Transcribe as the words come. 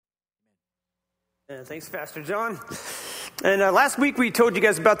Thanks, Pastor John. And last week we told you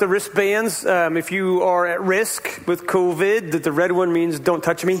guys about the wristbands. If you are at risk with COVID, that the red one means don't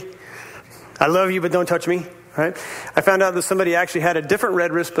touch me. I love you, but don't touch me. Right? I found out that somebody actually had a different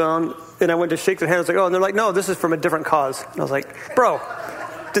red wristband, and I went to shake their hand. I was like, oh, and they're like, no, this is from a different cause. And I was like, bro,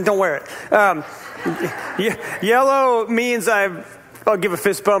 then don't wear it. Yellow means I'll give a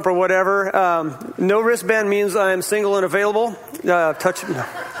fist bump or whatever. No wristband means I'm single and available. Touch me. No.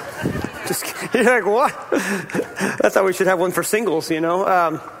 You're like, what? I thought we should have one for singles, you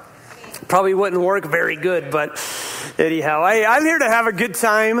know. Probably wouldn't work very good, but anyhow, I'm here to have a good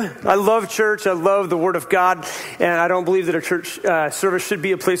time. I love church. I love the Word of God, and I don't believe that a church service should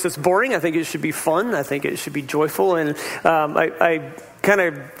be a place that's boring. I think it should be fun. I think it should be joyful, and I kind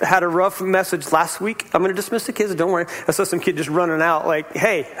of had a rough message last week. I'm going to dismiss the kids. Don't worry. I saw some kid just running out like,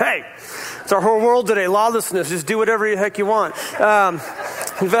 hey, it's our whole world today. Lawlessness. Just do whatever the heck you want.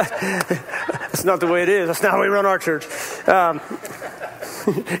 That's not the way it is. That's not how we run our church.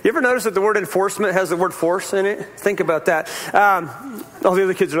 You ever notice that the word enforcement has the word force in it? Think about that. All the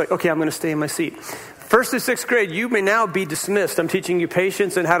other kids are like, okay, I'm going to stay in my seat. 1st through 6th grade, you may now be dismissed. I'm teaching you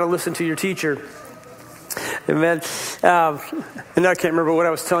patience and how to listen to your teacher. Amen. And I can't remember what I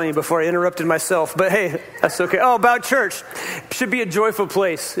was telling you before I interrupted myself. But hey, that's okay. Oh, about church. It should be a joyful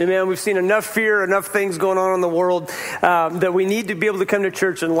place. Amen. We've seen enough fear, enough things going on in the world that we need to be able to come to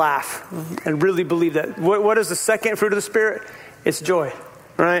church and laugh and really believe that. What is the second fruit of the Spirit? It's joy.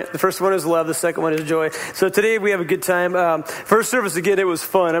 Right? The first one is love. The second one is joy. So today we have a good time. First service, again, it was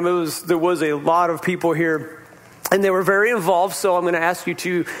fun. There was a lot of people here, and they were very involved. So I'm going to ask you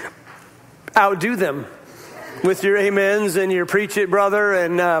to outdo them with your amens and your preach it, brother,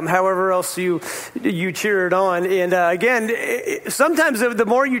 and however else you cheer it on. And again, sometimes the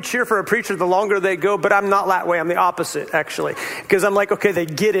more you cheer for a preacher, the longer they go. But I'm not that way. I'm the opposite, actually, because I'm like, okay, they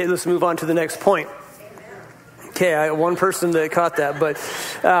get it. Let's move on to the next point. Okay, one person that caught that, but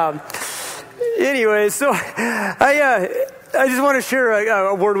anyway, so I just want to share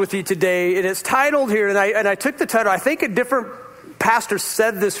a word with you today, and it's titled here, and I took the title. I think a different pastor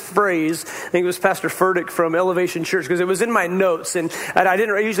said this phrase. I think it was Pastor Furtick from Elevation Church, because it was in my notes, and I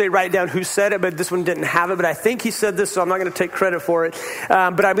didn't usually write down who said it, but this one didn't have it, but I think he said this, so I'm not going to take credit for it,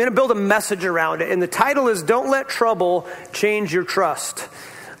 but I'm going to build a message around it, and the title is, Don't Let Trouble Change Your Trust.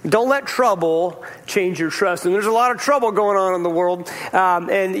 Don't let trouble change your trust. And there's a lot of trouble going on in the world.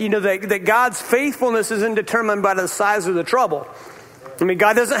 And you know that God's faithfulness isn't determined by the size of the trouble. I mean,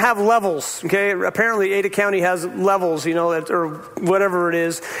 God doesn't have levels, okay? Apparently, Ada County has levels, you know, or whatever it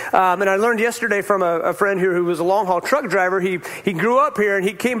is. And I learned yesterday from a friend here who was a long-haul truck driver. He grew up here, and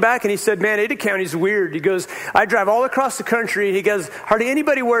he came back, and he said, man, Ada County's weird. He goes, I drive all across the country, and he goes, hardly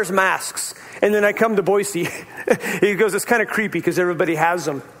anybody wears masks. And then I come to Boise. He goes, it's kind of creepy because everybody has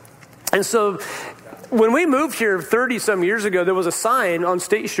them. And so when we moved here 30-some years ago, there was a sign on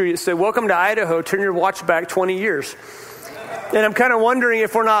State Street that said, welcome to Idaho, turn your watch back 20 years. And I'm kind of wondering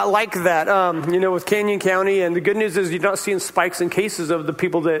if we're not like that, you know, with Canyon County. And the good news is you're not seeing spikes in cases of the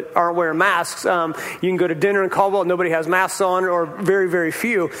people that aren't wearing masks. You can go to dinner in Caldwell, nobody has masks on, or very, very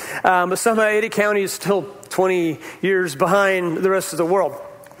few. But somehow Ada County is still 20 years behind the rest of the world.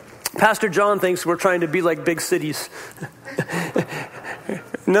 Pastor John thinks we're trying to be like big cities.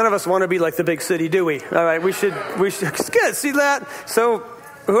 None of us want to be like the big city, do we? All right, we should. It's good. See that? So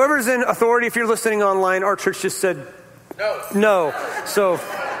whoever's in authority, if you're listening online, our church just said no. So,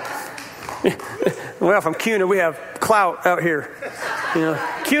 well, from CUNA, we have clout out here. You know,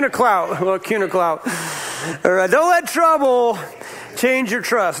 CUNA clout. Well, CUNA clout. All right, don't let trouble change your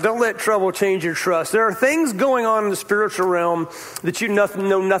trust. Don't let trouble change your trust. There are things going on in the spiritual realm that you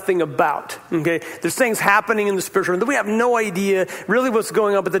know nothing about. Okay, there's things happening in the spiritual realm that we have no idea really what's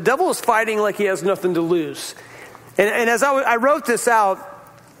going on. But the devil is fighting like he has nothing to lose. And as I wrote this out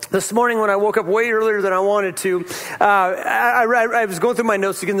this morning when I woke up way earlier than I wanted to, I was going through my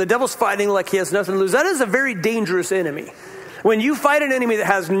notes again. The devil's fighting like he has nothing to lose. That is a very dangerous enemy. When you fight an enemy that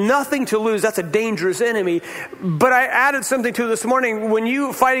has nothing to lose, that's a dangerous enemy. But I added something to this morning. When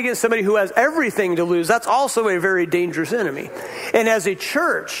you fight against somebody who has everything to lose, that's also a very dangerous enemy. And as a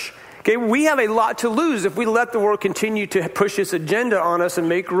church, okay, we have a lot to lose if we let the world continue to push its agenda on us and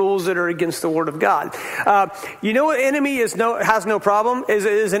make rules that are against the Word of God. You know what enemy has no problem?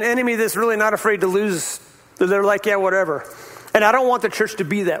 Is an enemy that's really not afraid to lose. They're like, yeah, whatever. And I don't want the church to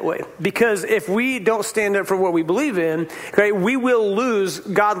be that way, because if we don't stand up for what we believe in, okay, we will lose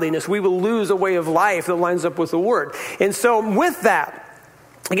godliness. We will lose a way of life that lines up with the Word. And so with that,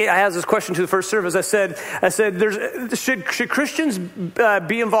 Again, I asked this question to the first service. I said, should Christians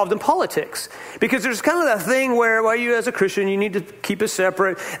be involved in politics? Because there's kind of that thing where, well, you as a Christian, you need to keep it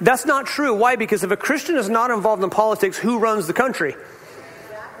separate. That's not true. Why? Because if a Christian is not involved in politics, who runs the country?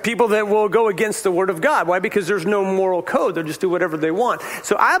 People that will go against the word of God. Why? Because there's no moral code. They'll just do whatever they want.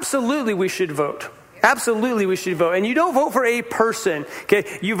 So absolutely we should vote. Absolutely we should vote. And you don't vote for a person,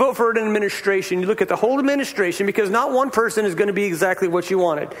 okay? You vote for an administration. You look at the whole administration, because not one person is going to be exactly what you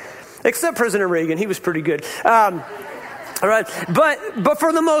wanted. Except President Reagan. He was pretty good. All right, but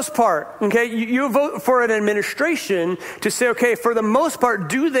for the most part, okay, you vote for an administration to say, okay, for the most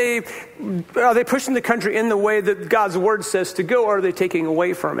part, are they pushing the country in the way that God's word says to go, or are they taking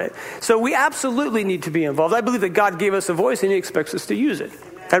away from it? So we absolutely need to be involved. I believe that God gave us a voice and he expects us to use it.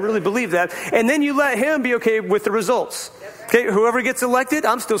 I really believe that. And then you let him be okay with the results. Okay, whoever gets elected,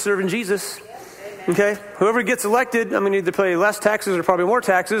 I'm still serving Jesus. Okay, whoever gets elected, I'm going to either pay less taxes or probably more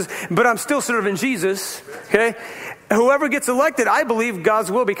taxes, but I'm still serving Jesus. Okay, whoever gets elected, I believe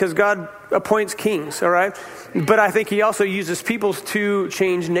God's will, because God appoints kings, all right? But I think he also uses people to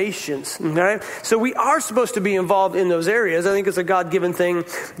change nations, all right? So we are supposed to be involved in those areas. I think it's a God-given thing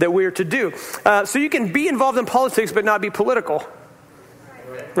that we're to do. So you can be involved in politics but not be political.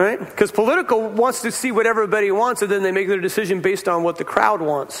 Right? Because political wants to see what everybody wants, and then they make their decision based on what the crowd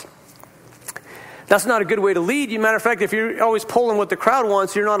wants. That's not a good way to lead. As a matter of fact, if you're always polling what the crowd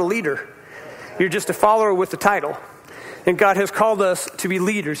wants, you're not a leader. You're just a follower with the title. And God has called us to be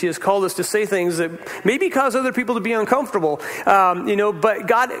leaders. He has called us to say things that maybe cause other people to be uncomfortable. But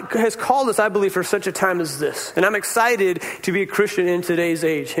God has called us, I believe, for such a time as this. And I'm excited to be a Christian in today's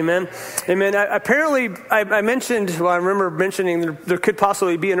age. Amen? Amen. I remember mentioning there could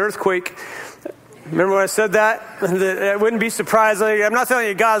possibly be an earthquake. Remember when I said that? I wouldn't be surprised. I'm not telling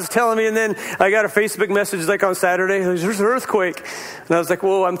you, God's telling me. And then I got a Facebook message like on Saturday. There's an earthquake. And I was like,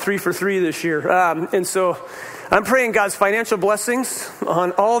 whoa, I'm 3 for 3 this year. And so I'm praying God's financial blessings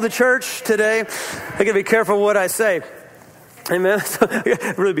on all the church today. I got to be careful what I say. Amen. So I got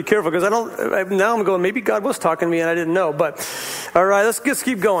to really be careful, because now I'm going, maybe God was talking to me and I didn't know. But all right, let's just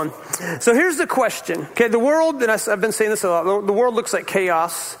keep going. So here's the question. Okay, the world, and I've been saying this a lot, the world looks like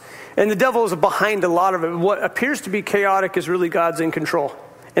chaos, and the devil is behind a lot of it. What appears to be chaotic is really God's in control.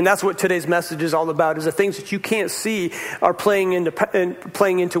 And that's what today's message is all about, is the things that you can't see are playing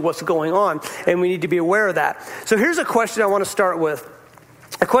into what's going on. And we need to be aware of that. So here's a question I want to start with.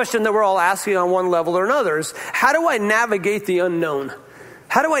 A question that we're all asking on one level or another is, how do I navigate the unknown?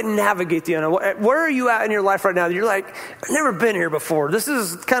 How do I navigate the unknown? Where are you at in your life right now? You're like, I've never been here before. This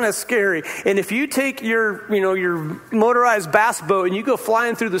is kind of scary. And if you take your motorized bass boat and you go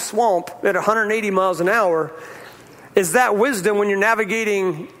flying through the swamp at 180 miles an hour, is that wisdom when you're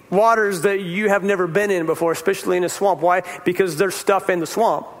navigating waters that you have never been in before, especially in a swamp? Why? Because there's stuff in the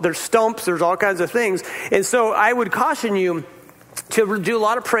swamp. There's stumps, there's all kinds of things. And so I would caution you to do a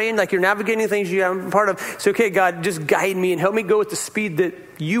lot of praying, like you're navigating things you haven't been part of. So, okay, God, just guide me and help me go at the speed that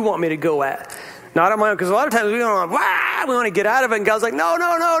you want me to go at. Not on my own, because a lot of times we want to get out of it, and God's like, no,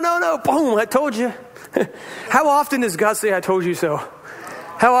 boom, I told you. How often does God say, I told you so?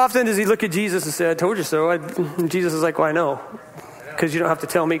 How often does he look at Jesus and say, I told you so? And Jesus is like, well, I know, because you don't have to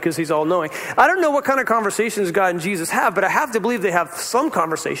tell me, because he's all knowing. I don't know what kind of conversations God and Jesus have, but I have to believe they have some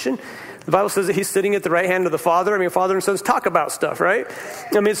conversation. The Bible says that he's sitting at the right hand of the Father. I mean, father and sons talk about stuff, right?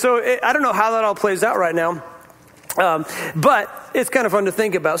 I mean, I don't know how that all plays out right now. But it's kind of fun to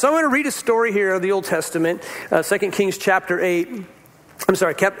think about. So I'm going to read a story here of the Old Testament, 2 Kings chapter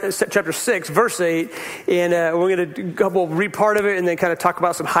 6, verse 8, and we're going to read part of it and then kind of talk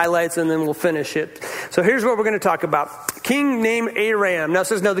about some highlights, and then we'll finish it. So here's what we're going to talk about. King named Aram. Now it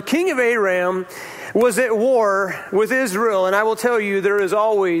says, now the king of Aram was at war with Israel, and I will tell you, there is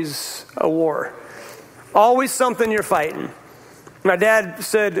always a war. Always something you're fighting. My dad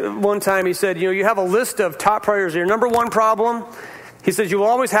said one time, he said, you have a list of top priorities. Your number one problem, he says, you will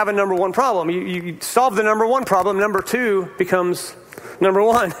always have a number one problem. You solve the number one problem, number two becomes number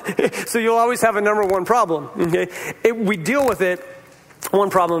one. So you'll always have a number one problem. Okay? We deal with it one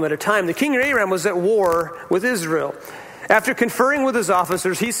problem at a time. The king of Aram was at war with Israel. After conferring with his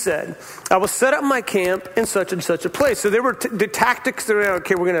officers, he said, I will set up my camp in such and such a place. So there were the tactics.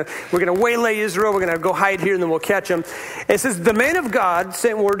 Okay, we're gonna waylay Israel. We're gonna go hide here, and then we'll catch them. It says, the man of God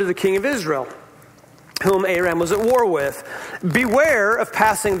sent word to the king of Israel, whom Aram was at war with, beware of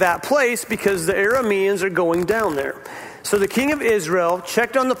passing that place, because the Arameans are going down there. So the king of Israel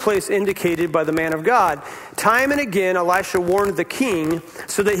checked on the place indicated by the man of God. Time and again, Elisha warned the king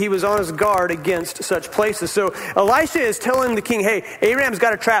so that he was on his guard against such places. So Elisha is telling the king, hey, Aram's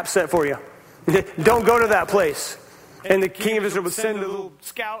got a trap set for you. Don't go to that place. And the king of Israel would send a little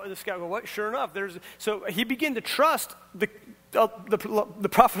scout, and the scout would go, what? Sure enough, so he began to trust the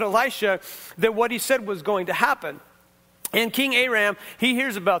prophet Elisha that what he said was going to happen. And King Aram, he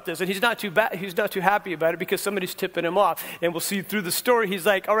hears about this, and he's not too happy about it because somebody's tipping him off. And we'll see through the story, he's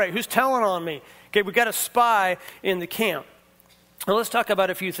like, all right, who's telling on me? Okay, we got a spy in the camp. Now let's talk about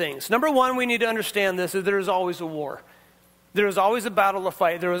a few things. Number one, we need to understand this, that there is always a war. There is always a battle to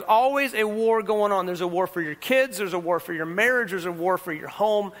fight. There is always a war going on. There's a war for your kids. There's a war for your marriage. There's a war for your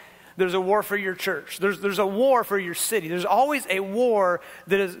home. There's a war for your church. There's a war for your city. There's always a war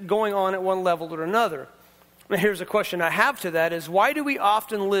that is going on at one level or another. Now here's a question I have to that is, why do we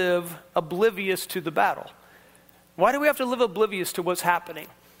often live oblivious to the battle? Why do we have to live oblivious to what's happening?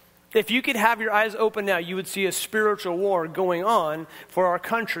 If you could have your eyes open now, you would see a spiritual war going on for our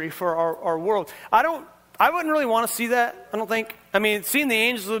country, for our world. I wouldn't really want to see that, I don't think. I mean, seeing the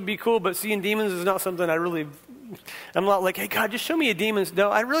angels would be cool, but seeing demons is not something I'm not like, hey, God, just show me a demon. No,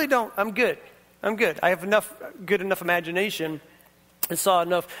 I really don't. I'm good. I have good enough imagination and saw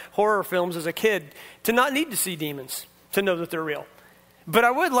enough horror films as a kid to not need to see demons, to know that they're real. But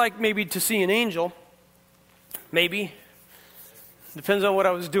I would like maybe to see an angel. Maybe. Depends on what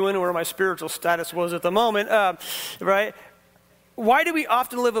I was doing and where my spiritual status was at the moment, right? Why do we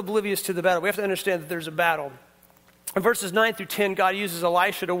often live oblivious to the battle? We have to understand that there's a battle. In verses 9 through 10, God uses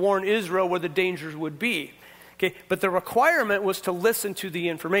Elisha to warn Israel where the dangers would be. Okay, but the requirement was to listen to the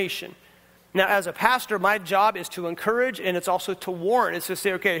information. Now, as a pastor, my job is to encourage, and it's also to warn. It's to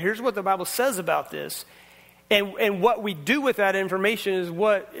say, okay, here's what the Bible says about this. And what we do with that information is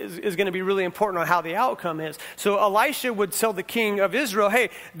what is going to be really important on how the outcome is. So Elisha would tell the king of Israel, hey,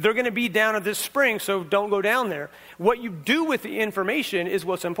 they're going to be down at this spring, so don't go down there. What you do with the information is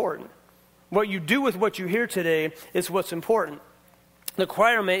what's important. What you do with what you hear today is what's important. The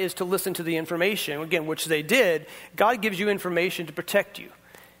requirement is to listen to the information, again, which they did. God gives you information to protect you.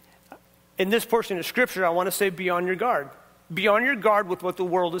 In this portion of Scripture, I want to say be on your guard. Be on your guard with what the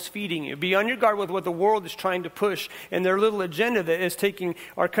world is feeding you. Be on your guard with what the world is trying to push and their little agenda that is taking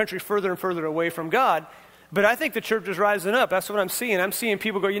our country further and further away from God. But I think the church is rising up. That's what I'm seeing. I'm seeing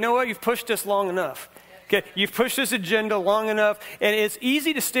people go, you know what? You've pushed this long enough. Okay, you've pushed this agenda long enough, and it's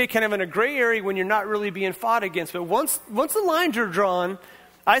easy to stay kind of in a gray area when you're not really being fought against. But once the lines are drawn,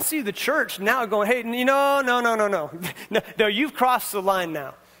 I see the church now going, hey, no, you've crossed the line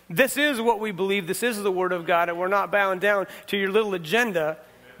now. This is what we believe. This is the Word of God, and we're not bound down to your little agenda.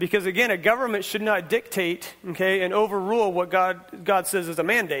 Because, again, a government should not dictate, okay, and overrule what God says is a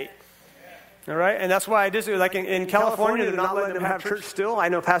mandate. All right? And that's why I disagree. Like in California, they're not letting them have church still. I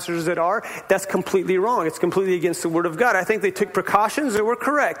know pastors that are. That's completely wrong. It's completely against the Word of God. I think they took precautions that were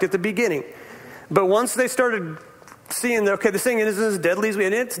correct at the beginning. But once they started seeing that, okay, this thing isn't as deadly as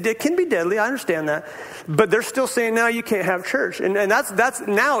it can be deadly, I understand that. But they're still saying, now you can't have church. And that's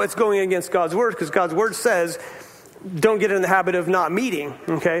now it's going against God's Word, because God's Word says, don't get in the habit of not meeting,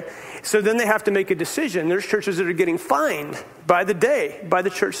 okay? So then they have to make a decision. There's churches that are getting fined by the day, by the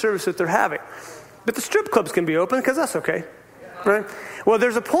church service that they're having. But the strip clubs can be open because that's okay, right? Well,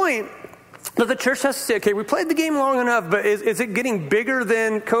 there's a point that the church has to say, okay, we played the game long enough, but is it getting bigger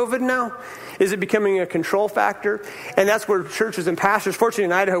than COVID now? Is it becoming a control factor? And that's where churches and pastors, fortunately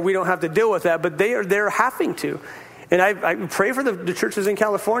in Idaho, we don't have to deal with that, but they're having to. And I pray for the churches in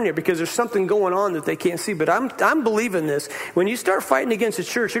California, because there's something going on that they can't see. But I'm believing this. When you start fighting against the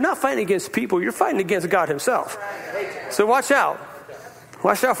church, you're not fighting against people. You're fighting against God himself. So watch out.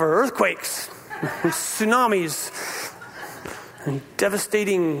 Watch out for earthquakes, and tsunamis, and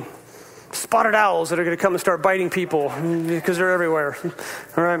devastating spotted owls that are going to come and start biting people because they're everywhere.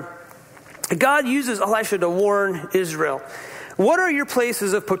 All right. God uses Elisha to warn Israel. What are your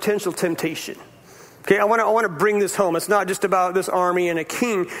places of potential temptation? Okay, I want to bring this home. It's not just about this army and a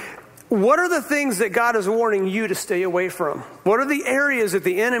king. What are the things that God is warning you to stay away from? What are the areas that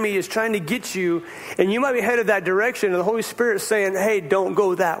the enemy is trying to get you, and you might be headed that direction, and the Holy Spirit is saying, hey, don't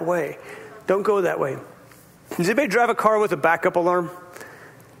go that way. Don't go that way. Does anybody drive a car with a backup alarm?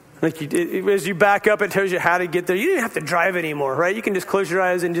 Like as you back up, it tells you how to get there. You don't even have to drive anymore, right? You can just close your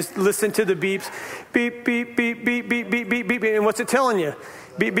eyes and just listen to the beeps. Beep, beep, beep, beep, beep, beep, beep, beep. And what's it telling you?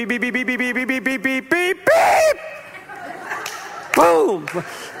 Beep, beep, beep, beep, beep, beep, beep, beep, beep, beep, beep, beep. Boom.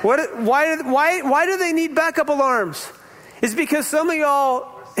 Why do they need backup alarms? It's because some of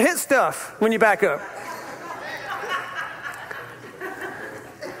y'all hit stuff when you back up.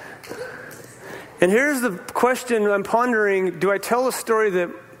 And here's the question I'm pondering. Do I tell a story that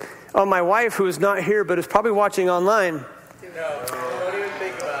on my wife, who is not here but is probably watching online? No, don't even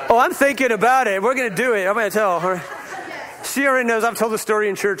think about it. Oh, I'm thinking about it. We're going to do it. I'm going to tell her. She already knows. I've told the story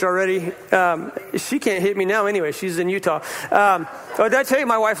in church already. She can't hit me now anyway. She's in Utah. Did I tell you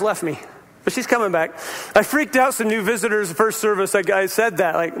my wife left me? But she's coming back. I freaked out some new visitors the first service. I said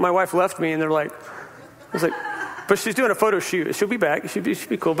that. Like, my wife left me, and they're like, I was like, but she's doing a photo shoot. She'll be back. She'll be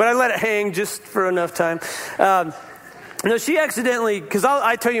cool. But I let it hang just for enough time. No, she accidentally, because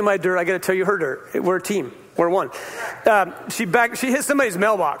I tell you my dirt, I got to tell you her dirt. We're a team. We're one. She hit somebody's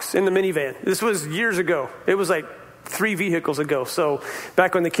mailbox in the minivan. This was years ago. It was like 3 vehicles ago. So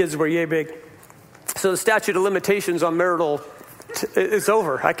back when the kids were yay big. So the statute of limitations on marital, it's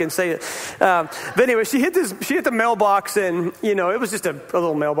over. I can say it. But anyway, she hit the mailbox, and it was just a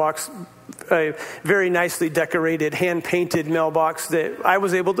little mailbox, a very nicely decorated, hand-painted mailbox that I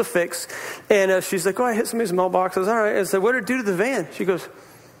was able to fix. And she's like, I hit somebody's mailbox. I was all right. I said, what did it do to the van? She goes,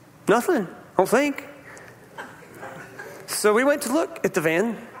 nothing. I don't think. So we went to look at the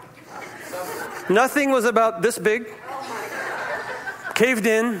van. Nothing was about this big. Caved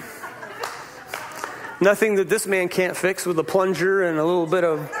in. Nothing that this man can't fix with a plunger and a little bit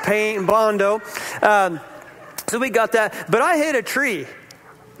of paint and Bondo. So we got that. But I hit a tree.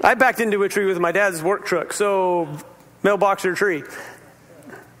 I backed into a tree with my dad's work truck. So mailbox or tree?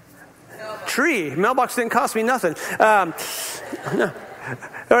 Tree. Mailbox didn't cost me nothing. No.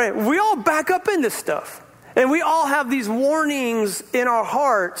 All right. We all back up into stuff. And we all have these warnings in our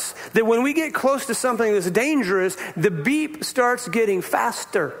hearts that when we get close to something that's dangerous, the beep starts getting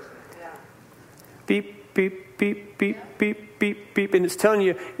faster. Beep, beep, beep, beep, beep, beep, beep. And it's telling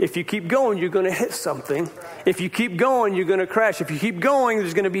you, if you keep going, you're going to hit something. If you keep going, you're going to crash. If you keep going,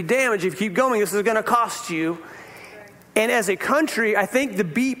 there's going to be damage. If you keep going, this is going to cost you. And as a country, I think the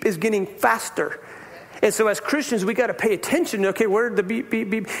beep is getting faster. And so as Christians, we got to pay attention. Okay, where did the beep, beep,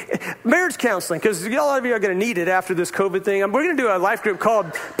 beep? Marriage counseling, because a lot of you are going to need it after this COVID thing. We're going to do a life group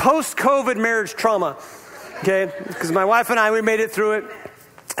called Post-COVID Marriage Trauma. Okay, because my wife and I, we made it through it.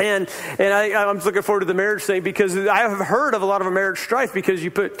 And I'm looking forward to the marriage thing, because I have heard of a lot of a marriage strife because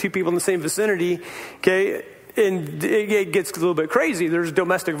you put 2 people in the same vicinity, okay, and it gets a little bit crazy. There's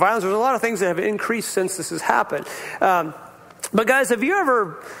domestic violence. There's a lot of things that have increased since this has happened. But guys, have you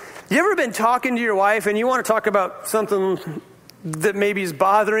ever been talking to your wife and you want to talk about something that maybe is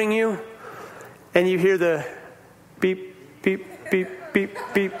bothering you, and you hear the beep, beep, beep, beep,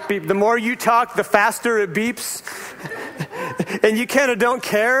 beep, beep? The more you talk, the faster it beeps. And you kind of don't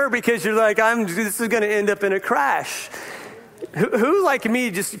care because you're like, this is going to end up in a crash. Who like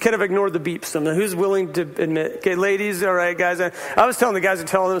me just kind of ignore the beeps sometimes? Who's willing to admit? Okay, ladies, all right, guys. I was telling the guys to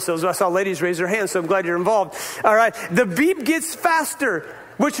tell themselves. I saw ladies raise their hands, so I'm glad you're involved. All right, the beep gets faster,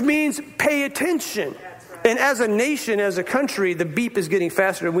 which means pay attention. And as a nation, as a country, the beep is getting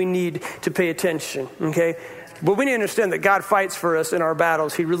faster, and we need to pay attention, okay? But we need to understand that God fights for us in our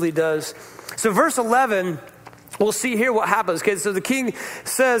battles. He really does. So verse 11... we'll see here what happens. Okay, so the king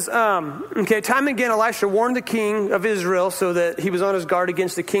says, time and again, Elisha warned the king of Israel so that he was on his guard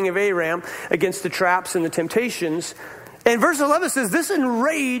against the king of Aram, against the traps and the temptations. And verse 11 says, this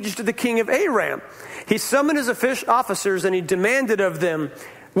enraged the king of Aram. He summoned his officers and he demanded of them,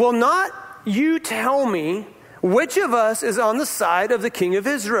 will not you tell me which of us is on the side of the king of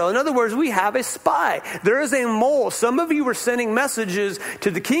Israel? In other words, we have a spy. There is a mole. Some of you were sending messages to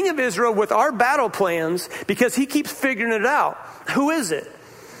the king of Israel with our battle plans because he keeps figuring it out. Who is it?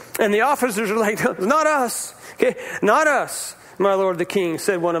 And the officers are like, not us. Okay, not us, my lord the king,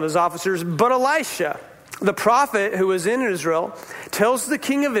 said one of his officers, but Elisha, the prophet who is in Israel, tells the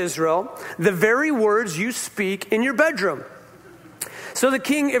king of Israel the very words you speak in your bedroom. So the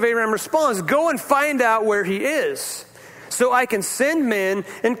king of Aram responds, go and find out where he is, so I can send men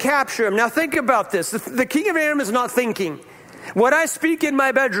and capture him. Now think about this. The king of Aram is not thinking. What I speak in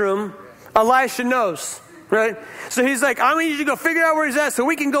my bedroom, Elisha knows, right? So he's like, I need you to go figure out where he's at so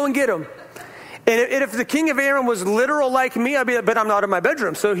we can go and get him. And if the king of Aram was literal like me, I'd be like, but I'm not in my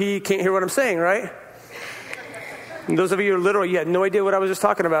bedroom, so he can't hear what I'm saying, right? And those of you who are literal, you had no idea what I was just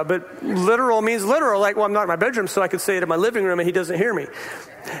talking about. But literal means literal. Like, well, I'm not in my bedroom, so I could say it in my living room and he doesn't hear me.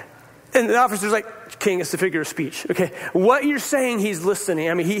 And the officer's like, king, it's a figure of speech. Okay, what you're saying, he's listening.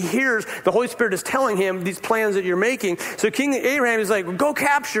 I mean, he hears, the Holy Spirit is telling him these plans that you're making. So King Aram is like, go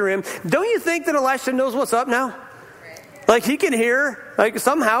capture him. Don't you think that Elisha knows what's up now? Like, he can hear, like,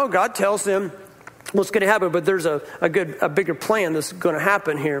 somehow God tells him what's going to happen. But there's a bigger plan that's going to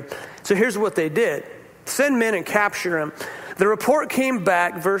happen here. So here's what they did. Send men and capture him. The report came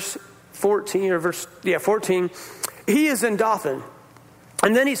back, verse 14, he is in Dothan.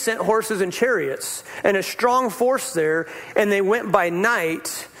 And then he sent horses and chariots and a strong force there, and they went by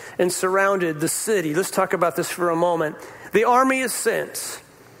night and surrounded the city. Let's talk about this for a moment. The army is sent.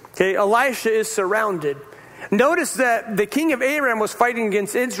 Okay, Elisha is surrounded. Notice that the king of Aram was fighting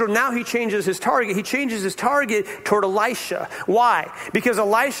against Israel. Now he changes his target. He changes his target toward Elisha. Why? Because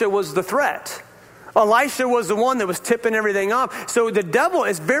Elisha was the threat. Elisha was the one that was tipping everything off. So the devil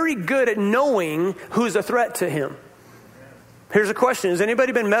is very good at knowing who's a threat to him. Here's a question. Has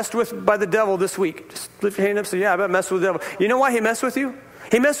anybody been messed with by the devil this week? Just lift your hand up and say, yeah, I've been messed with the devil. You know why he messed with you?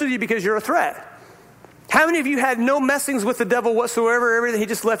 He messed with you because you're a threat. How many of you had no messings with the devil whatsoever? Everything, he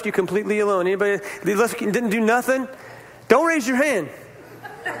just left you completely alone. Anybody didn't do nothing? Don't raise your hand.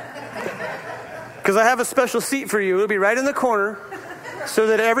 Because I have a special seat for you. It'll be right in the corner so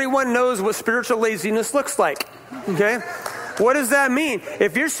that everyone knows what spiritual laziness looks like. Okay? What does that mean?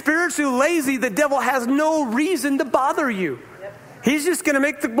 If you're spiritually lazy, the devil has no reason to bother you. He's just going to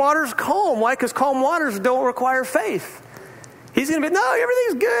make the waters calm. Why? Because calm waters don't require faith. He's going to be, no,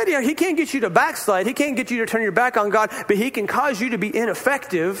 everything's good. You know, he can't get you to backslide. He can't get you to turn your back on God, but he can cause you to be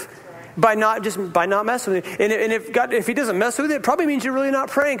ineffective by not messing with it. And if he doesn't mess with it, it probably means you're really not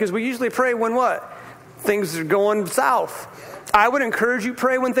praying, because we usually pray when what? Things are going south. I would encourage you,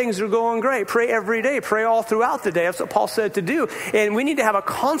 pray when things are going great. Pray every day. Pray all throughout the day. That's what Paul said to do. And we need to have a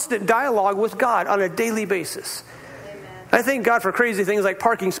constant dialogue with God on a daily basis. Amen. I thank God for crazy things like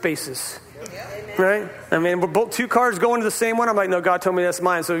parking spaces. Right? I mean, we're both two cars going to the same one. I'm like, no, God told me that's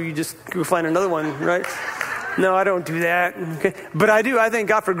mine, so you just go find another one, right? No, I don't do that. Okay. But I do. I thank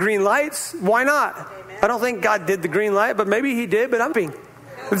God for green lights. Why not? Amen. I don't think God did the green light, but maybe he did, but I'm being.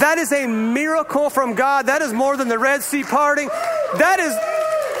 That is a miracle from God. That is more than the Red Sea parting. That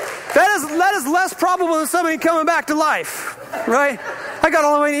is less probable than somebody coming back to life, right? I got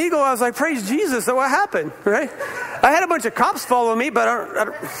all the way to Eagle. I was like, praise Jesus. So what happened, right? I had a bunch of cops follow me, but I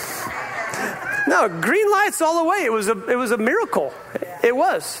don't no, green lights all the way. It was a miracle. It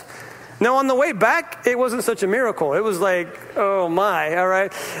was. Now on the way back, it wasn't such a miracle. It was like, oh my, all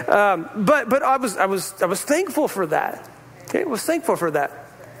right. But I was thankful for that. Okay, I was thankful for that.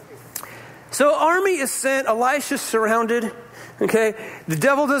 So army is sent. Elisha's surrounded. Okay, the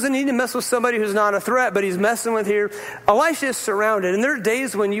devil doesn't need to mess with somebody who's not a threat, but he's messing with here. Elisha is surrounded, and there are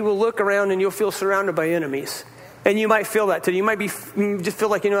days when you will look around and you'll feel surrounded by enemies. And you might feel that today. You might just feel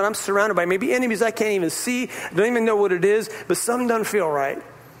like, you know what, I'm surrounded by maybe enemies I can't even see. Don't even know what it is, but something doesn't feel right.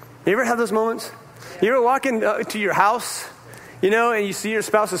 You ever have those moments? You ever walk into your house, you know, and you see your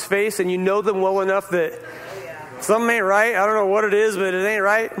spouse's face and you know them well enough that something ain't right. I don't know what it is, but it ain't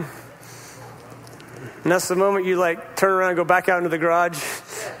right. And that's the moment you like turn around and go back out into the garage,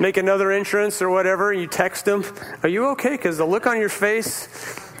 make another entrance or whatever, and you text them, are you okay? Because the look on your face,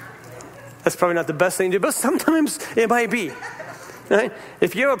 that's probably not the best thing to do, but sometimes it might be. Right?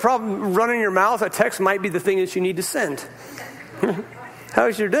 If you have a problem running your mouth, a text might be the thing that you need to send.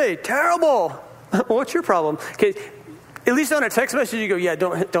 How's your day? Terrible. What's your problem? Okay, at least on a text message you go, yeah,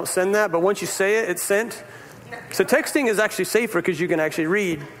 don't send that, but once you say it, it's sent. So texting is actually safer because you can actually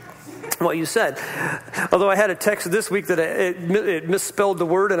read what you said. Although I had a text this week that it misspelled the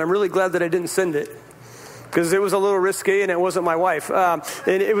word, and I'm really glad that I didn't send it, because it was a little risky and it wasn't my wife. And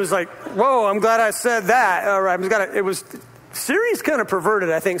it was like, whoa, I'm glad I said that. All right, it was Siri's kind of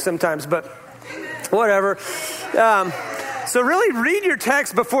perverted, I think, sometimes, but whatever. So really read your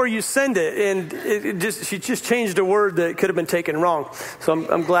text before you send it. And she just changed a word that could have been taken wrong. So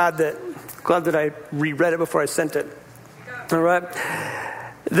I'm glad that I reread it before I sent it. All right.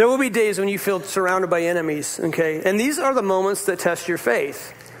 There will be days when you feel surrounded by enemies, okay? And these are the moments that test your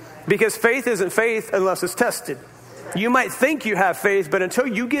faith. Because faith isn't faith unless it's tested. You might think you have faith, but until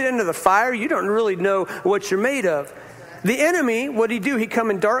you get into the fire, you don't really know what you're made of. The enemy, what did he do? He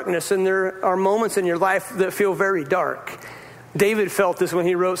come in darkness, and there are moments in your life that feel very dark. David felt this when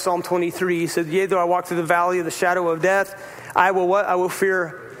he wrote Psalm 23. He said, yea, though I walk through the valley of the shadow of death, I will what? I will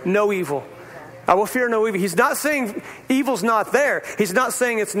fear no evil. I will fear no evil. He's not saying evil's not there. He's not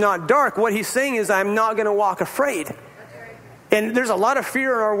saying it's not dark. What he's saying is I'm not going to walk afraid. And there's a lot of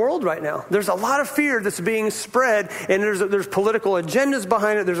fear in our world right now. There's a lot of fear that's being spread, and there's political agendas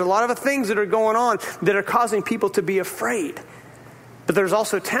behind it. There's a lot of things that are going on that are causing people to be afraid. But there's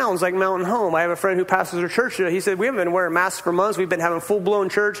also towns like Mountain Home. I have a friend who pastors a church. He said, we haven't been wearing masks for months. We've been having full-blown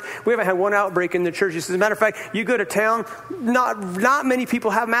church. We haven't had one outbreak in the church. He says, as a matter of fact, you go to town, not many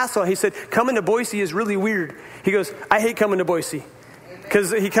people have masks on. He said, coming to Boise is really weird. He goes, I hate coming to Boise.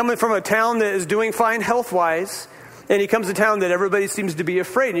 Because he coming from a town that is doing fine health-wise, and he comes to town that everybody seems to be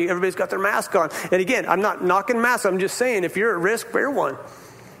afraid. And everybody's got their mask on. And again, I'm not knocking masks. I'm just saying, if you're at risk, wear one.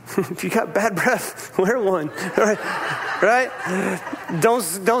 If you got bad breath, wear one. Right? Don't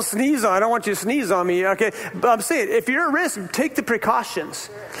sneeze on. I don't want you to sneeze on me. Okay, but I'm saying, if you're at risk, take the precautions.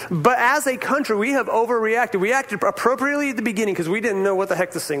 But as a country, we have overreacted. We acted appropriately at the beginning because we didn't know what the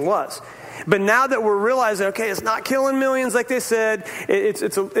heck this thing was. But now that we're realizing, okay, it's not killing millions like they said,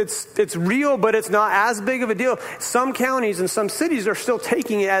 it's real, but it's not as big of a deal. Some counties and some cities are still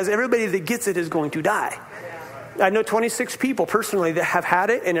taking it as everybody that gets it is going to die. I know 26 people personally that have had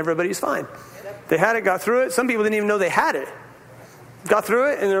it, and everybody's fine. They had it, got through it. Some people didn't even know they had it. Got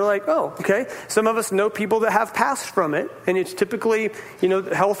through it, and they're like, oh, okay. Some of us know people that have passed from it, and it's typically,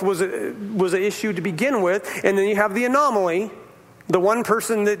 health was an issue to begin with, and then you have the anomaly, the one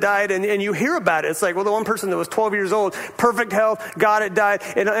person that died, and you hear about it. It's like, well, the one person that was 12 years old, perfect health, got it, died,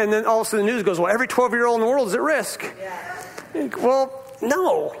 and then all of a sudden the news goes, well, every 12-year-old in the world is at risk. Yeah. Well,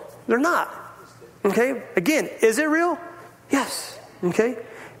 no, they're not. Okay? Again, is it real? Yes. Okay?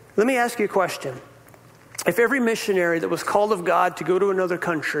 Let me ask you a question. If every missionary that was called of God to go to another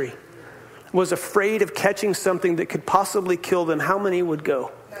country was afraid of catching something that could possibly kill them, how many would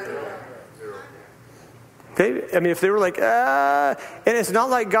go? Okay? I mean, if they were like, and it's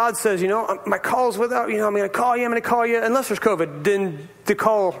not like God says, my call's without, I'm going to call you, unless there's COVID, then the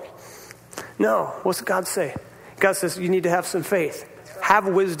call. No. What's God say? God says you need to have some faith. Have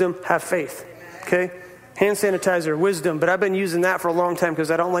wisdom, have faith. Okay? Hand sanitizer, wisdom, but I've been using that for a long time because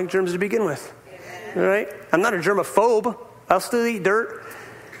I don't like germs to begin with. All right? I'm not a germaphobe. I'll still eat dirt.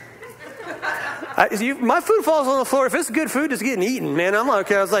 My food falls on the floor. If it's good food, it's getting eaten, man. I'm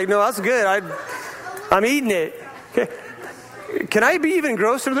okay. I was like, no, that's good. I'm eating it. Okay. Can I be even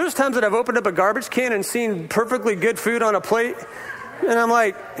grosser? There's times that I've opened up a garbage can and seen perfectly good food on a plate. And I'm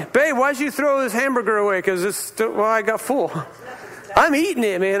like, babe, why'd you throw this hamburger away? Because I got full. I'm eating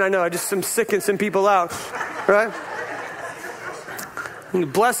it, man. I know. I'm sicking some people out. Right?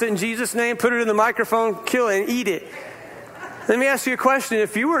 Bless it in Jesus' name, put it in the microphone, kill it, and eat it. Let me ask you a question.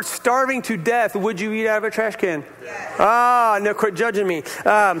 If you were starving to death, would you eat out of a trash can? Yes. No, quit judging me.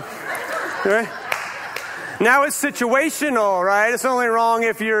 Right? Now it's situational, right? It's only wrong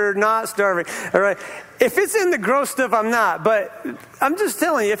if you're not starving. All right. If it's in the gross stuff, I'm not. But I'm just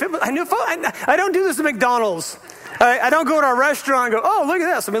telling you, I don't do this at McDonald's. I don't go to a restaurant and go, oh, look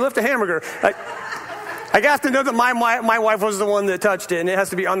at this. Let me lift a hamburger. I got to know that my wife was the one that touched it, and it has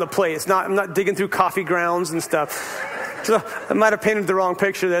to be on the plate. I'm not digging through coffee grounds and stuff. So I might have painted the wrong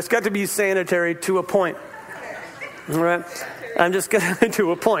picture there. It's got to be sanitary to a point. All right? I'm just going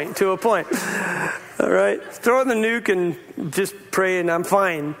to a point. All right? Throw in the nuke and just pray, and I'm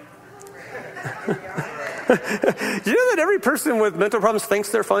fine. Do you know that every person with mental problems thinks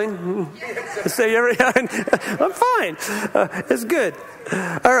they're fine? Say I'm fine. It's good.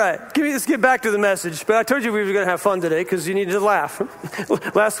 All right, let's get back to the message. But I told you we were going to have fun today because you needed to laugh.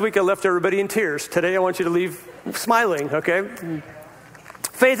 Last week I left everybody in tears. Today I want you to leave smiling, okay?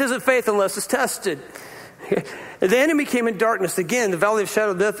 Faith isn't faith unless it's tested. The enemy came in darkness. Again, the valley of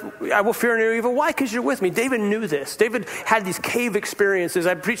shadow of death, I will fear no evil. Why? Because you're with me. David knew this. David had these cave experiences.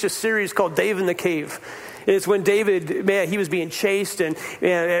 I preached a series called Dave in the Cave. It's when David, he was being chased and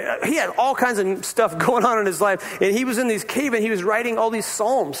he had all kinds of stuff going on in his life. And he was in these cave and he was writing all these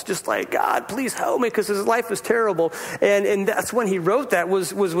psalms, just like, God, please help me, because his life was terrible. And that's when he wrote that,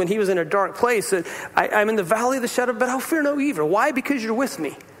 was when he was in a dark place. And I'm in the valley of the shadow, but I'll fear no evil. Why? Because you're with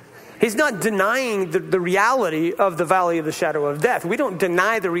me. He's not denying the reality of the valley of the shadow of death. We don't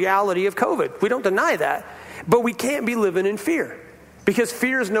deny the reality of COVID. We don't deny that. But we can't be living in fear. Because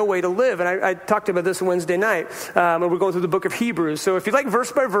fear is no way to live. And I talked about this Wednesday night. And we're going through the book of Hebrews. So if you like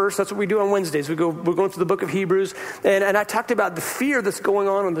verse by verse, that's what we do on Wednesdays. We're going through the book of Hebrews. And I talked about the fear that's going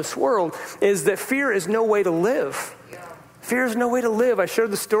on in this world is that fear is no way to live. Fear is no way to live. I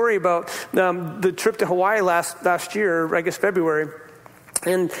shared the story about the trip to Hawaii last year, I guess February.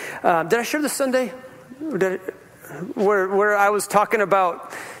 And did I share this Sunday? Where I was talking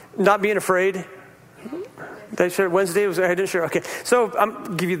about not being afraid? Did I share Wednesday? I didn't share. Okay, so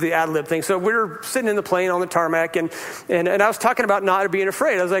I'm give you the ad lib thing. So we were sitting in the plane on the tarmac, and I was talking about not being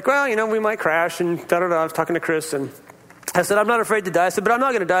afraid. I was like, well, we might crash, and da-da-da. I was talking to Chris, and I said, I'm not afraid to die. I said, but I'm not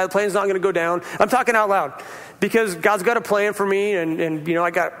going to die. The plane's not going to go down. I'm talking out loud because God's got a plan for me, and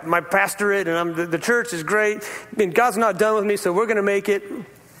I got my pastorate, and the church is great, and God's not done with me, so we're going to make it.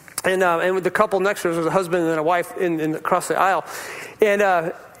 And with the couple next to us was a husband and a wife across the aisle,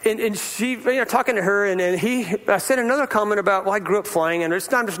 and she, talking to her, and I said another comment about, well, I grew up flying, and I'm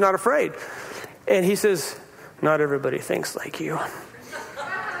just not afraid. And he says, not everybody thinks like you.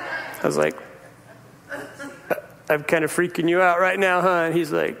 I was like, I'm kind of freaking you out right now, huh? And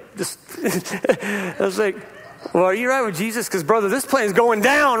he's like, I was like, well, are you right with Jesus? Because, brother, this plane's going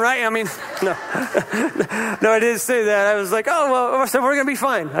down, right? I mean, no, I didn't say that. I was like, oh, well, I said, we're going to be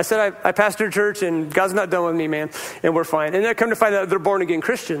fine. I said, I pastor a church, and God's not done with me, man, and we're fine. And then I come to find out they're born-again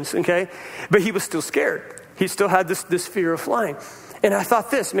Christians, okay? But he was still scared. He still had this fear of flying. And I thought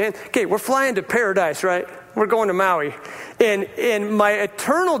this, man, okay, we're flying to paradise, right? We're going to Maui. And my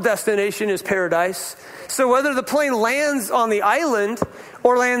eternal destination is paradise. So whether the plane lands on the island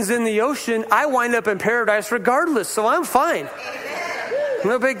or lands in the ocean, I wind up in paradise regardless. So I'm fine.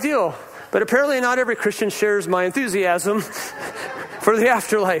 No big deal. But apparently not every Christian shares my enthusiasm for the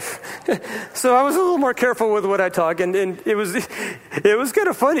afterlife. So I was a little more careful with what I talk. And it was kind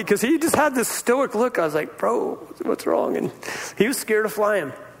of funny because he just had this stoic look. I was like, bro, what's wrong? And he was scared of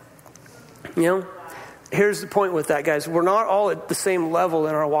flying. You know, here's the point with that, guys. We're not all at the same level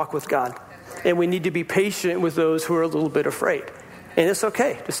in our walk with God. And we need to be patient with those who are a little bit afraid. And it's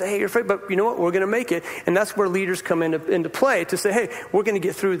okay to say, hey, you're afraid, but you know what? We're going to make it. And that's where leaders come into play to say, hey, we're going to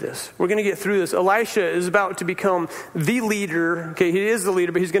get through this. We're going to get through this. Elisha is about to become the leader. Okay, he is the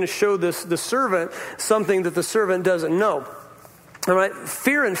leader, but he's going to show the servant something that the servant doesn't know. All right,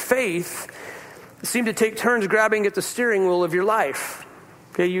 fear and faith seem to take turns grabbing at the steering wheel of your life.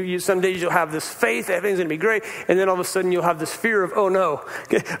 Okay, you some days you'll have this faith, everything's going to be great, and then all of a sudden you'll have this fear of, oh no.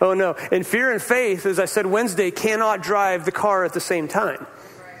 And fear and faith, as I said Wednesday, cannot drive the car at the same time.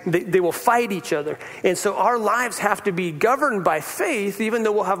 They will fight each other. And so our lives have to be governed by faith, even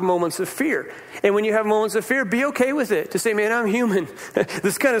though we'll have moments of fear. And when you have moments of fear, be okay with it. To say, man, I'm human.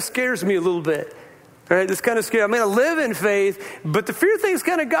 This kind of scares me a little bit. All right, this kind of scares me. I'm going to live in faith, but the fear thing's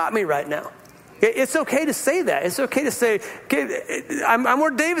kind of got me right now. It's okay to say that. It's okay to say, okay, I'm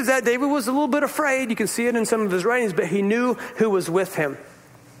where David's at. David was a little bit afraid. You can see it in some of his writings, but he knew who was with him.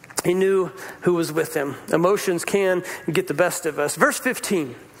 He knew who was with him. Emotions can get the best of us. Verse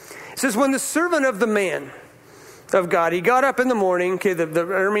 15, it says, when the servant of the man of God, he got up in the morning, okay, the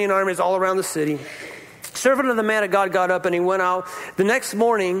Aramean army is all around the city. Servant of the man of God got up and he went out. The next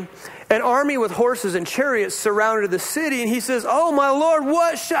morning, an army with horses and chariots surrounded the city, and he says, oh my Lord,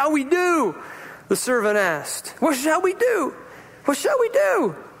 what shall we do? The servant asked, what shall we do? What shall we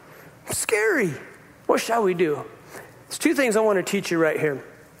do? It's scary. What shall we do? There's two things I want to teach you right here.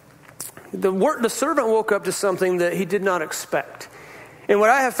 The servant woke up to something that he did not expect. And what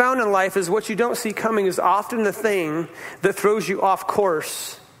I have found in life is what you don't see coming is often the thing that throws you off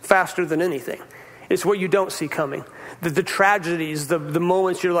course faster than anything. It's what you don't see coming. The tragedies, the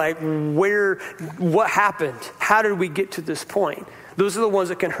moments you're like, what happened? How did we get to this point? Those are the ones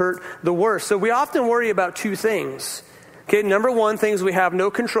that can hurt the worst. So we often worry about two things. Okay, number one, things we have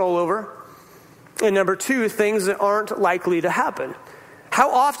no control over. And number two, things that aren't likely to happen. How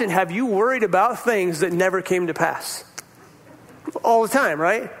often have you worried about things that never came to pass? All the time,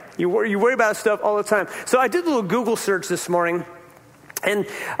 right? You worry about stuff all the time. So I did a little Google search this morning. And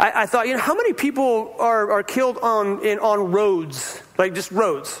I thought, how many people are killed on roads, like just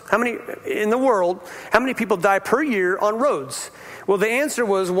roads? How many in the world, how many people die per year on roads? Well, the answer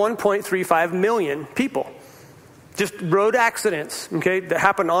was 1.35 million people. Just road accidents, okay, that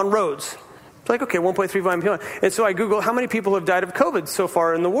happen on roads. It's like, okay, 1.35 million. And so I Googled how many people have died of COVID so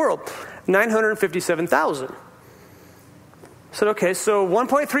far in the world. 957,000. I said, okay, so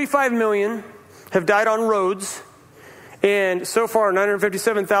 1.35 million have died on roads. And so far,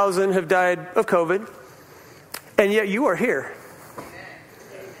 957,000 have died of COVID. And yet you are here.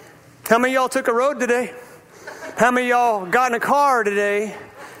 How many of y'all took a road today? How many of y'all got in a car today?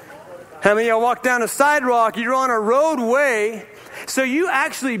 How many of y'all walked down a sidewalk? You're on a roadway. So you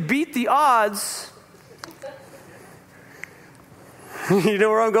actually beat the odds. You know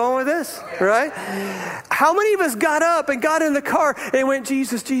where I'm going with this, right? How many of us got up and got in the car and went,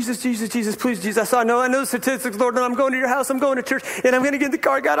 Jesus, Jesus, Jesus, Jesus, please, Jesus. I know the statistics, Lord, and I'm going to your house, I'm going to church, and I'm going to get in the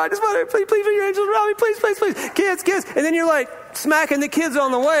car. God, I just want to, please, put your angels around me, please, please, please. Kids. And then you're like smacking the kids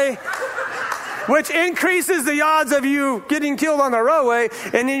on the way, which increases the odds of you getting killed on the roadway.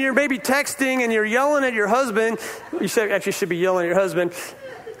 And then you're maybe texting and you're yelling at your husband. You should be yelling at your husband.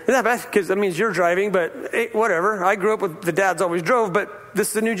 Isn't that bad? Because that means you're driving, but whatever. I grew up with the dads always drove, but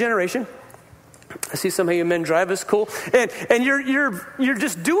this is a new generation. I see some of you men drive. It's cool. And you're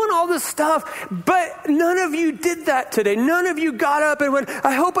just doing all this stuff, but none of you did that today. None of you got up and went,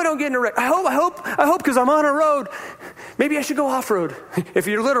 I hope I don't get in a wreck. I hope because I'm on a road. Maybe I should go off-road. If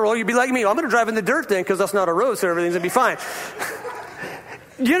you're literal, you'd be like me. I'm going to drive in the dirt then because that's not a road, so everything's going to be fine.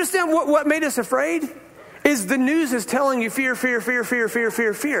 You understand what made us afraid? Is the news is telling you fear.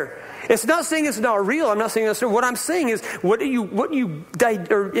 It's not saying it's not real. I'm not saying that's real. What I'm saying is what you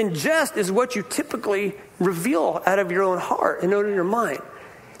ingest is what you typically reveal out of your own heart and out of your mind.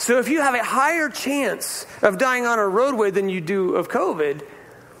 So if you have a higher chance of dying on a roadway than you do of COVID,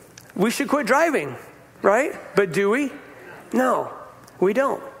 we should quit driving, right? But do we? No, we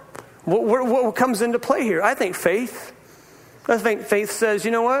don't. What comes into play here? I think faith. I think faith says,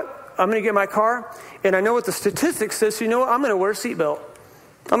 you know what? I'm going to get my car, and I know what the statistics says, so you know what? I'm going to wear a seatbelt.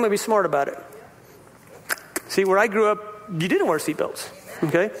 I'm going to be smart about it. See, where I grew up, you didn't wear seatbelts,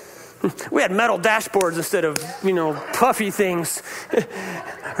 okay? We had metal dashboards instead of, puffy things.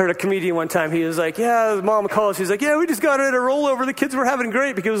 I heard a comedian one time. He was like, yeah, his mom called. She's like, yeah, we just got in a rollover. The kids were having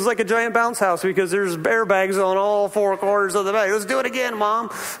great because it was like a giant bounce house because there's airbags on all four corners of the bag. Let's do it again, Mom.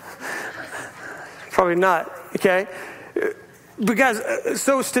 Probably not, okay? Because,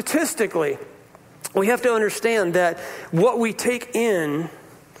 so statistically, we have to understand that what we take in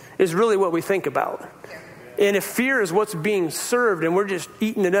is really what we think about. And if fear is what's being served and we're just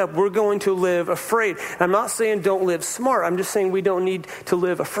eating it up, we're going to live afraid. I'm not saying don't live smart. I'm just saying we don't need to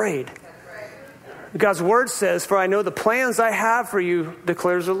live afraid. God's word says, for I know the plans I have for you,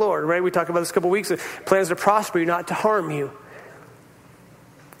 declares the Lord. Right? We talked about this a couple weeks ago. Plans to prosper you, not to harm you.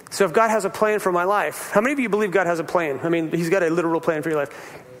 So if God has a plan for my life, how many of you believe God has a plan? I mean, he's got a literal plan for your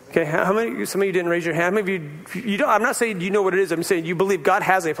life. Okay, how many? Some of you didn't raise your hand. How many of you don't? I'm not saying you know what it is. I'm saying you believe God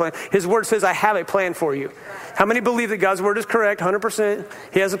has a plan. His word says, I have a plan for you. How many believe that God's word is correct, 100%?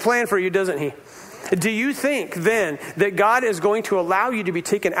 He has a plan for you, doesn't he? Do you think then that God is going to allow you to be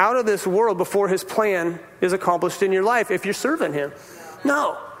taken out of this world before his plan is accomplished in your life if you're serving him?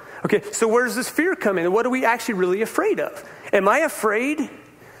 No. Okay, so where does this fear come in? What are we actually really afraid of? Am I afraid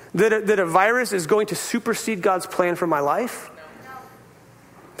that a virus is going to supersede God's plan for my life?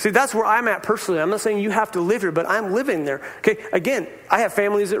 See, that's where I'm at personally. I'm not saying you have to live here, but I'm living there. Okay, again, I have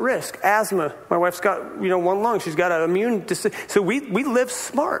families at risk. Asthma. My wife's got, one lung. She's got an immune disease. So we live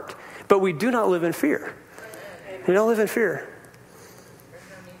smart, but we do not live in fear. We don't live in fear.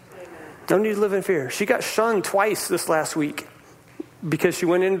 Don't need to live in fear. She got shunned twice this last week because she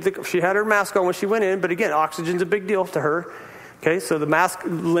went in. She had her mask on when she went in, but again, oxygen's a big deal to her. Okay, so the mask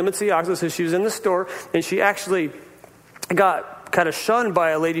limits the oxygen. So she was in the store, and she actually got kind of shunned by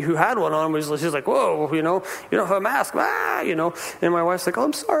a lady who had one on. She's like, whoa, you don't have a mask, And my wife's like, oh,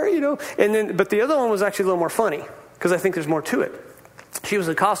 I'm sorry, but the other one was actually a little more funny because I think there's more to it. She was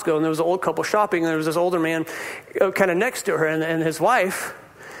at Costco, and there was an old couple shopping, and there was this older man kind of next to her, and his wife,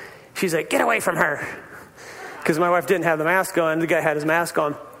 she's like, get away from her. Because my wife didn't have the mask on. The guy had his mask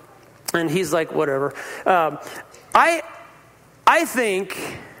on. And he's like, whatever. I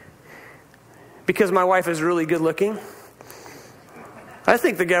think, because my wife is really good looking, I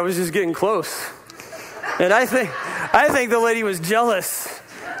think the guy was just getting close. And I think the lady was jealous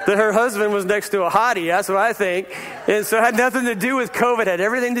that her husband was next to a hottie. That's what I think. And so it had nothing to do with COVID. It had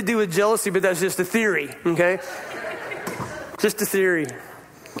everything to do with jealousy, but that's just a theory, okay? Just a theory.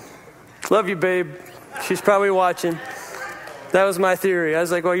 Love you, babe. She's probably watching. That was my theory. I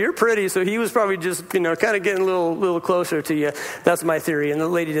was like, well, you're pretty, so he was probably just, kind of getting a little closer to you. That's my theory. And the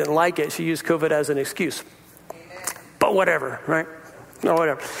lady didn't like it. She used COVID as an excuse. But whatever, right? No,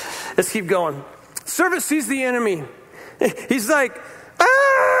 whatever. Let's keep going. Servant sees the enemy. He's like,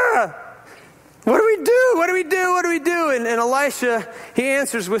 what do we do? What do we do? What do we do? And Elisha, he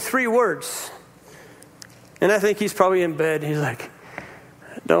answers with 3 words. And I think he's probably in bed. He's like,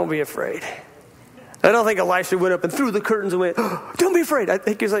 don't be afraid. I don't think Elisha went up and threw the curtains away. Oh, don't be afraid. I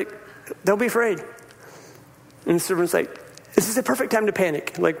think he's like, don't be afraid. And the servant's like, this is the perfect time to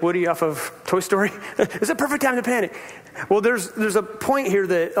panic. Like Woody off of Toy Story. It's a perfect time to panic. Well, there's a point here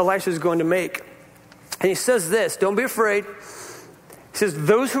that Elisha is going to make. And he says this, don't be afraid. He says,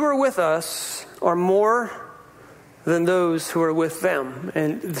 those who are with us are more than those who are with them.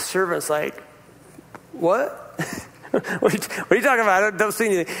 And the servant's like, what? What are you talking about? I don't see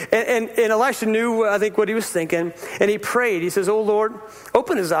anything. And Elisha knew, I think, what he was thinking. And he prayed. He says, oh, Lord,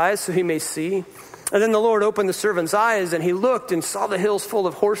 open his eyes so he may see. And then the Lord opened the servant's eyes, and he looked and saw the hills full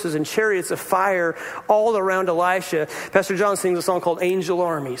of horses and chariots of fire all around Elisha. Pastor John sings a song called Angel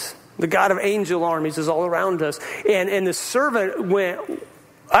Armies. The God of angel armies is all around us. And the servant went,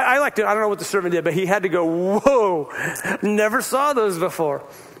 I don't know what the servant did, but he had to go, whoa, never saw those before.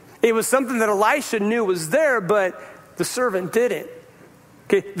 It was something that Elisha knew was there, but the servant didn't.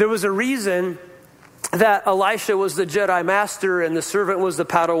 Okay, there was a reason that Elisha was the Jedi master and the servant was the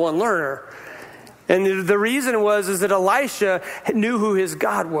Padawan learner. And the reason is that Elisha knew who his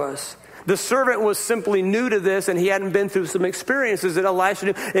God was. The servant was simply new to this, and he hadn't been through some experiences that Elisha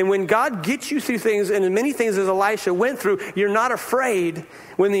knew. And when God gets you through things, and as many things as Elisha went through, you're not afraid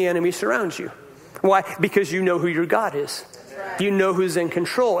when the enemy surrounds you. Why? Because you know who your God is. You know who's in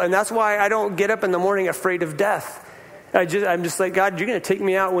control. And that's why I don't get up in the morning afraid of death. I'm just like, God, you're going to take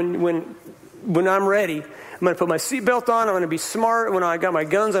me out when I'm ready. I'm going to put my seatbelt on. I'm going to be smart. When I got my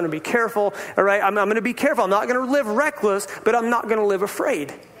guns, I'm going to be careful. All right, I'm going to be careful. I'm not going to live reckless, but I'm not going to live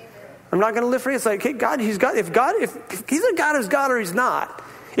afraid. I'm not going to live afraid. It's like, hey, God, if he's a God as God or he's not.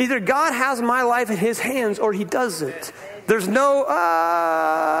 Either God has my life in his hands or he doesn't. There's no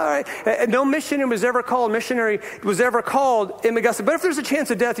missionary was ever called in Augusta. But if there's a chance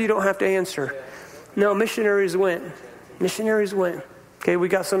of death, you don't have to answer. No, missionaries went. Missionaries went. Okay, we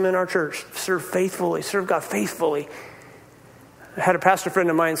got some in our church. Serve faithfully. Serve God faithfully. I had a pastor friend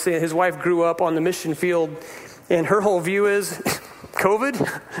of mine say his wife grew up on the mission field, and her whole view is,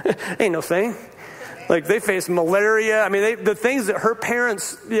 COVID? Ain't no thing. Like, they face malaria. I mean, the things that her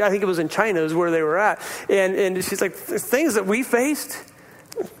parents, I think it was in China is where they were at. And she's like, the things that we faced,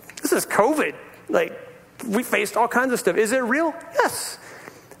 this is COVID. Like, we faced all kinds of stuff. Is it real? Yes.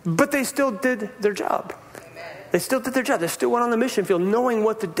 But they still did their job. They still did their job. They still went on the mission field knowing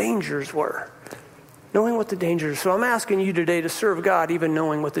what the dangers were. Knowing what the dangers. So I'm asking you today to serve God even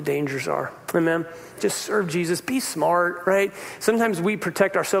knowing what the dangers are. Amen. Just serve Jesus. Be smart, right? Sometimes we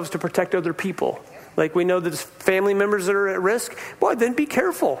protect ourselves to protect other people. Like, we know that there's family members that are at risk. Boy, then be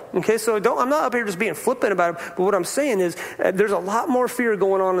careful. Okay, so I'm not up here just being flippant about it. But what I'm saying is there's a lot more fear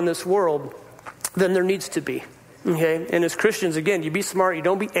going on in this world than there needs to be. Okay, and as Christians, again, you be smart. You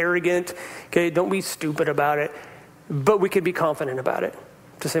don't be arrogant. Okay, don't be stupid about it. But we can be confident about it.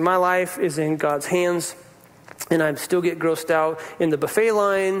 To say my life is in God's hands, and I still get grossed out in the buffet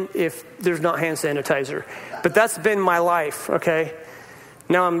line if there's not hand sanitizer. But that's been my life, okay?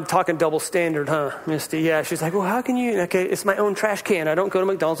 Now I'm talking double standard, huh, Misty? Yeah, she's like, well, how can you? Okay, it's my own trash can. I don't go to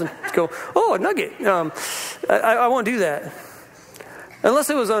McDonald's and go, oh, a nugget. I won't do that.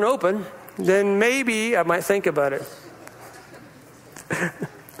 Unless it was unopened, then maybe I might think about it.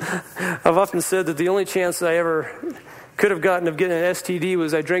 I've often said that the only chance I ever could have gotten of getting an STD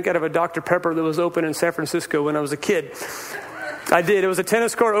was I drank out of a Dr. Pepper that was open in San Francisco when I was a kid. I did. It was a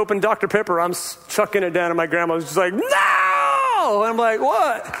tennis court open Dr. Pepper. I'm chucking it down, and my grandma was just like, no! And I'm like,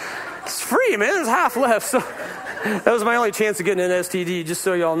 what? It's free, man. There's half left. So that was my only chance of getting an STD, just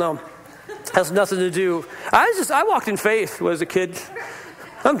so y'all know. Has nothing to do. I walked in faith as a kid.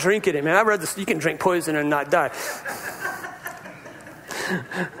 I'm drinking it, man. I read this. You can drink poison and not die.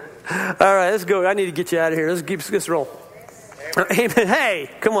 All right, let's go. I need to get you out of here. Let's roll. Amen. Hey,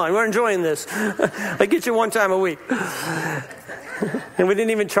 come on. We're enjoying this. I get you one time a week. And we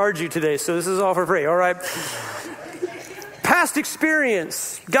didn't even charge you today, so this is all for free. All right. Past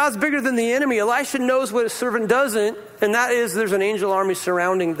experience. God's bigger than the enemy. Elisha knows what his servant doesn't, and that is there's an angel army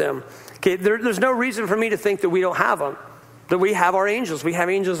surrounding them. Okay, there's no reason for me to think that we don't have them, that we have our angels. We have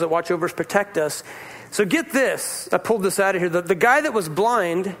angels that watch over us, protect us. So get this. I pulled this out of here. The guy that was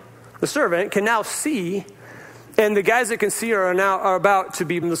blind, the servant, can now see, and the guys that can see are about to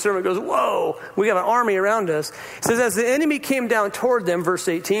be. And the servant goes, whoa, we have an army around us. It says, as the enemy came down toward them, verse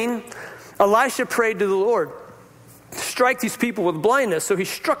 18, Elisha prayed to the Lord, strike these people with blindness. So he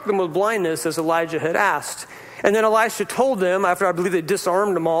struck them with blindness as Elijah had asked. And then Elisha told them, after I believe they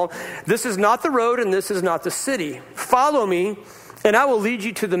disarmed them all, this is not the road and this is not the city. Follow me, and I will lead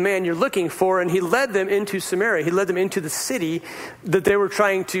you to the man you're looking for. And he led them into Samaria. He led them into the city that they were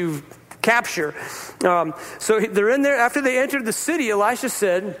trying to capture. So they're in there. After they entered the city, Elisha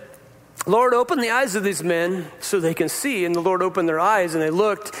said, Lord, open the eyes of these men so they can see. And the Lord opened their eyes, and they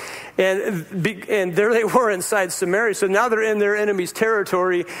looked, and there they were inside Samaria. So now they're in their enemy's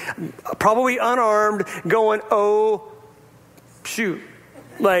territory, probably unarmed, going, oh, shoot.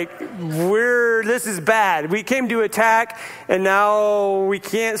 Like, this is bad. We came to attack, and now we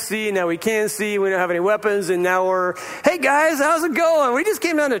can't see. Now we can't see. We don't have any weapons, and now we're, hey guys, how's it going? We just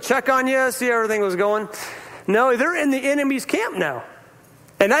came down to check on you, see how everything was going. No, they're in the enemy's camp now.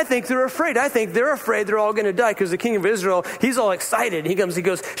 And I think they're afraid. I think they're afraid they're all going to die because the king of Israel, he's all excited. He comes, he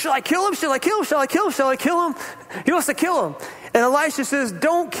goes, shall I kill him? Shall I kill him? Shall I kill him? Shall I kill him? He wants to kill him. And Elisha says,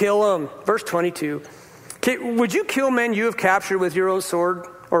 don't kill him. Verse 22. Okay, would you kill men you have captured with your own sword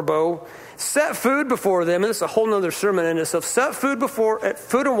or bow? Set food before them. And this is a whole other sermon in itself. Set food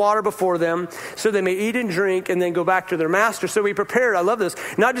and water before them so they may eat and drink and then go back to their master. So he prepared, I love this,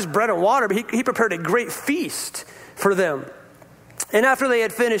 not just bread and water, but he prepared a great feast for them. And after they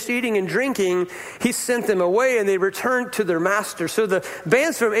had finished eating and drinking, he sent them away and they returned to their master. So the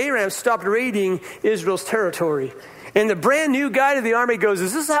bands from Aram stopped raiding Israel's territory. And the brand new guy to the army goes,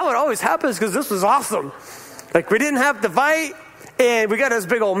 is this how it always happens? Because this was awesome. Like, we didn't have to fight, and we got this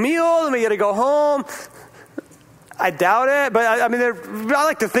big old meal, and we got to go home. I doubt it, but I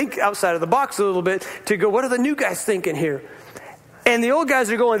like to think outside of the box a little bit to go, what are the new guys thinking here? And the old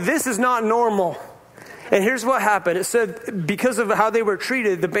guys are going, this is not normal. And here's what happened. It said because of how they were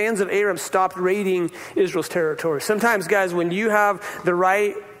treated, the bands of Aram stopped raiding Israel's territory. Sometimes, guys, when you have the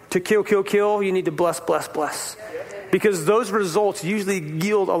right to kill, you need to bless. Because those results usually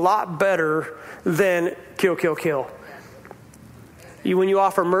yield a lot better than kill. When you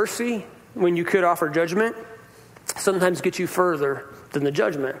offer mercy, when you could offer judgment, sometimes get you further than the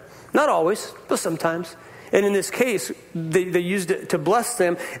judgment. Not always, but sometimes. And in this case, they used it to bless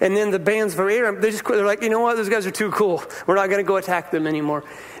them. And then the bands from Aram, they're like, you know what? Those guys are too cool. We're not going to go attack them anymore.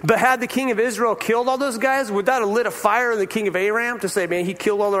 But had the king of Israel killed all those guys, would that have lit a fire in the king of Aram to say, man, he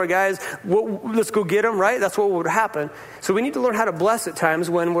killed all our guys. Let's go get him, right? That's what would happen. So we need to learn how to bless at times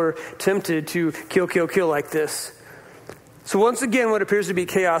when we're tempted to kill like this. So once again, what appears to be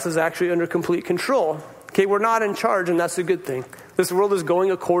chaos is actually under complete control. Okay, we're not in charge, and that's a good thing. This world is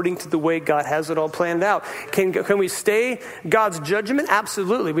going according to the way God has it all planned out. Can we stay God's judgment?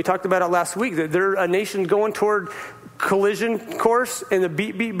 Absolutely. We talked about it last week, that they're a nation going toward collision course, and the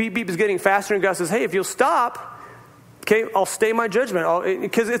beep is getting faster, and God says, hey, if you'll stop, okay, I'll stay my judgment.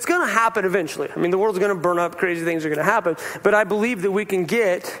 Because it's going to happen eventually. I mean, the world's going to burn up, crazy things are going to happen. But I believe that we can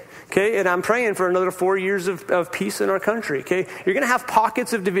get... Okay, and I'm praying for another 4 years of peace in our country, okay? You're going to have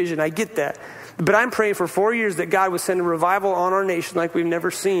pockets of division, I get that. But I'm praying for 4 years that God would send a revival on our nation like we've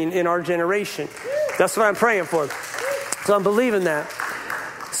never seen in our generation. That's what I'm praying for. So I'm believing that.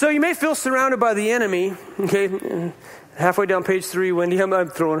 So you may feel surrounded by the enemy, okay? Halfway down page 3, Wendy, I'm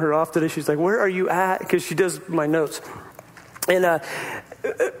throwing her off today. She's like, where are you at? Because she does my notes. And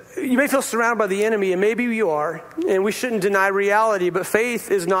you may feel surrounded by the enemy, and maybe you are, and we shouldn't deny reality, but faith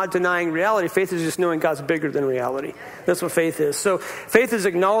is not denying reality. Faith is just knowing God's bigger than reality. That's what faith is. So faith is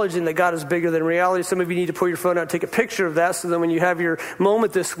acknowledging that God is bigger than reality. Some of you need to pull your phone out and take a picture of that, so then when you have your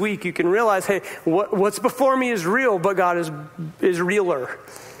moment this week, you can realize, hey, what's before me is real, but God is realer.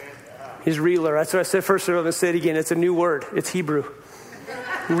 He's realer. That's what I said first, I'm going to say it again. It's a new word. It's Hebrew.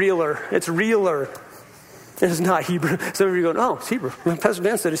 Realer. It's realer. It's not Hebrew. Some of you are going, oh, it's Hebrew. Pastor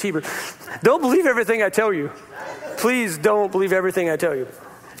Dan said it's Hebrew. Don't believe everything I tell you. Please don't believe everything I tell you.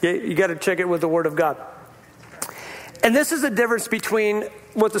 You got to check it with the Word of God. And this is the difference between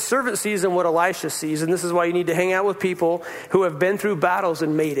what the servant sees and what Elisha sees. And this is why you need to hang out with people who have been through battles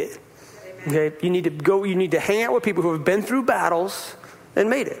and made it. Okay? You need to hang out with people who have been through battles and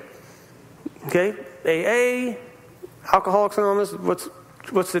made it. Okay? AA, Alcoholics Anonymous,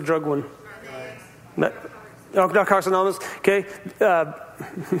 what's the drug one? Alcoholics Anonymous, okay.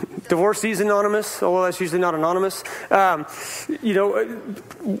 Divorcees Anonymous, although that's usually not anonymous.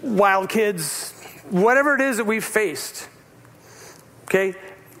 Wild kids, whatever it is that we've faced. Okay,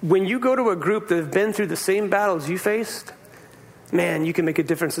 when you go to a group that have been through the same battles you faced, man, you can make a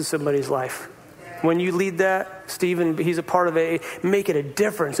difference in somebody's life. When you lead that, Stephen, he's a part of AA, make it a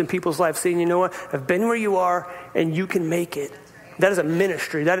difference in people's lives, saying, you know what, I've been where you are, and you can make it. That is a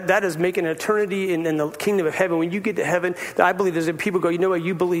ministry. That is making an eternity in the kingdom of heaven. When you get to heaven, I believe there's people go, you know what,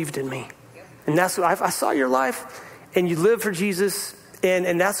 you believed in me. And that's what I saw your life, and you lived for Jesus,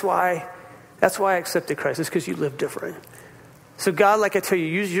 and that's why I accepted Christ. It's because you lived different. So God, like I tell you,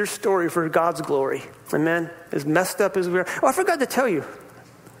 use your story for God's glory. Amen? As messed up as we are. Oh, I forgot to tell you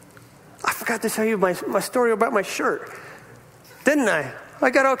my story about my shirt. Didn't I? I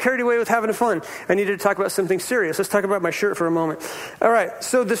got all carried away with having fun. I needed to talk about something serious. Let's talk about my shirt for a moment. All right,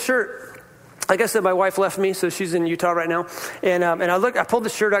 so the shirt, like I said, my wife left me, so she's in Utah right now. And I pulled the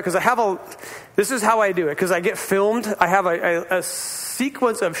shirt out because this is how I do it, because I get filmed. I have a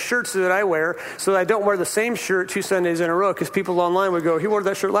sequence of shirts that I wear, so I don't wear the same shirt 2 Sundays in a row, because people online would go, he wore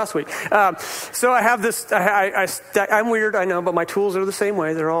that shirt last week. So I have this, I'm weird, I know, but my tools are the same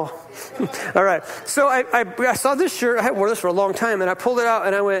way. They're all, all right. So I saw this shirt, I hadn't worn this for a long time, and I pulled it out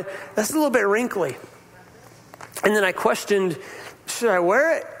and I went, that's a little bit wrinkly. And then I questioned, should I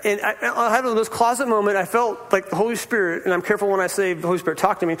wear it? And I had those closet moment. I felt like the Holy Spirit, and I'm careful when I say the Holy Spirit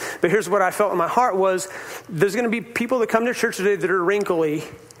talk to me, but here's what I felt in my heart was, there's going to be people that come to church today that are wrinkly.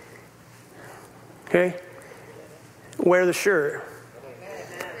 Okay? Wear the shirt.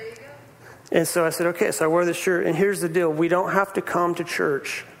 And so I said, okay, so I wear the shirt, and here's the deal. We don't have to come to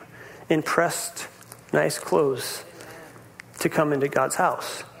church in pressed, nice clothes to come into God's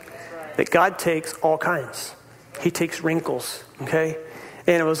house. That God takes all kinds. He takes wrinkles, okay?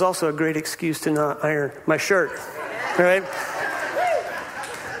 And it was also a great excuse to not iron my shirt, right?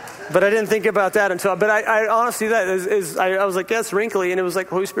 But I didn't think about that but I honestly, I was like, that's wrinkly. And it was like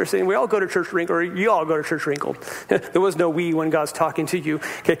the Holy Spirit saying, we all go to church wrinkled, or you all go to church wrinkled. There was no we when God's talking to you.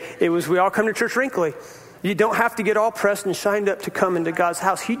 Okay, it was we all come to church wrinkly. You don't have to get all pressed and shined up to come into God's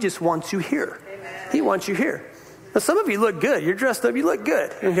house. He just wants you here. He wants you here. Now, some of you look good. You're dressed up. You look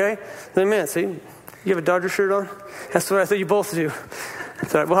good, okay? Amen. See? You have a Dodger shirt on? That's what I thought you both do.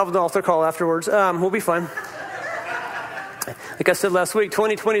 So we'll have an altar call afterwards. We'll be fine. Like I said last week,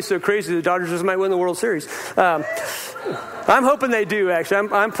 2020 is so crazy the Dodgers just might win the World Series. I'm hoping they do, actually.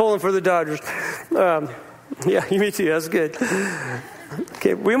 I'm pulling for the Dodgers. Yeah, me too. That's good.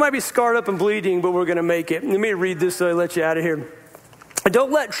 Okay, we might be scarred up and bleeding, but we're going to make it. Let me read this so I let you out of here.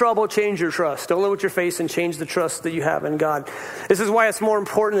 Don't let trouble change your trust. Don't let what you're facing change the trust that you have in God. This is why it's more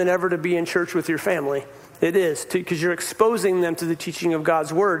important than ever to be in church with your family. It is, because you're exposing them to the teaching of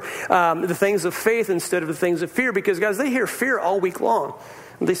God's word, the things of faith instead of the things of fear. Because, guys, they hear fear all week long.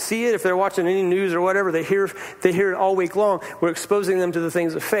 They see it if they're watching any news or whatever. They hear it all week long. We're exposing them to the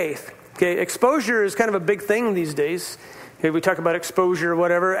things of faith. Okay, exposure is kind of a big thing these days. Okay, we talk about exposure or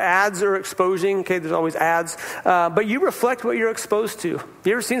whatever. Ads are exposing. Okay, there's always ads. But you reflect what you're exposed to.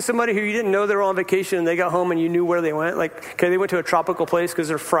 You ever seen somebody who you didn't know they were on vacation and they got home and you knew where they went? Like, okay, they went to a tropical place because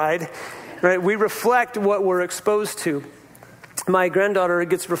they're fried. Right? We reflect what we're exposed to. My granddaughter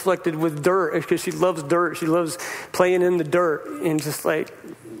gets reflected with dirt because she loves dirt. She loves playing in the dirt and just like,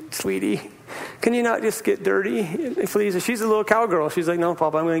 sweetie, can you not just get dirty, please? She's a little cowgirl. She's like, no,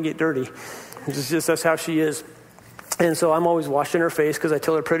 Papa, I'm going to get dirty. It's just that's how she is. And so I'm always washing her face because I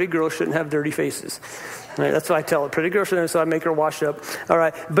tell her pretty girls shouldn't have dirty faces. Right? That's what I tell her. Pretty girls shouldn't have, so I make her wash up. All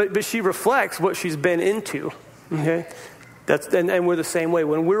right. But she reflects what she's been into. Okay? And we're the same way.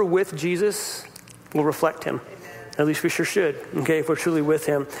 When we're with Jesus, we'll reflect him. At least we sure should. Okay? If we're truly with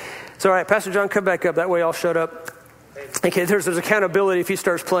him. So, all right, Pastor John, come back up. That way I'll shut up. Okay, there's accountability if he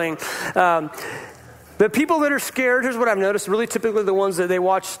starts playing. The people that are scared, here's what I've noticed, really typically the ones that they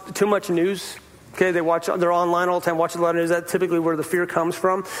watch too much news. Okay, they're online all the time, watching a lot of news. That's typically where the fear comes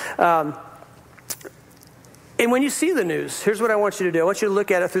from. And when you see the news, here's what I want you to do. I want you to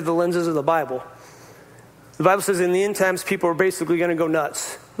look at it through the lenses of the Bible. The Bible says in the end times, people are basically going to go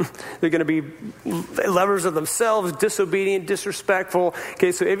nuts. They're going to be lovers of themselves, disobedient, disrespectful.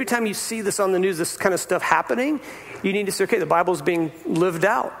 Okay, so every time you see this on the news, this kind of stuff happening, you need to say, okay, the Bible's being lived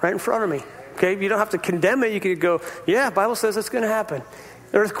out right in front of me. Okay, you don't have to condemn it. You could go, yeah, the Bible says it's going to happen.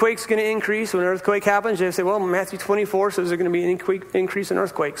 Earthquake's going to increase. When an earthquake happens, they say, well, Matthew 24 says there's going to be an increase in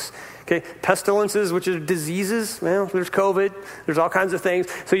earthquakes. Okay, pestilences, which are diseases. Well, there's COVID. There's all kinds of things.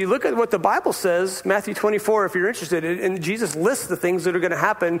 So you look at what the Bible says, Matthew 24, if you're interested, and Jesus lists the things that are going to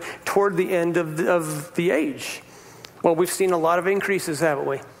happen toward the end of the age. Well, we've seen a lot of increases, haven't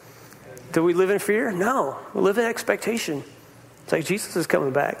we? Do we live in fear? No. We live in expectation. It's like Jesus is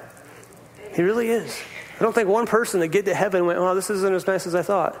coming back. He really is. I don't think one person that get to heaven went, well, this isn't as nice as I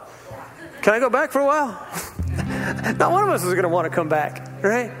thought. Can I go back for a while? Not one of us is going to want to come back,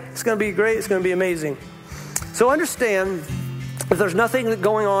 right? It's going to be great. It's going to be amazing. So understand, if there's nothing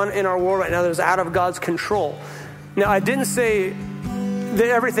going on in our world right now that is out of God's control. Now, I didn't say that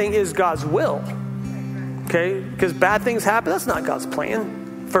everything is God's will, okay? Because bad things happen. That's not God's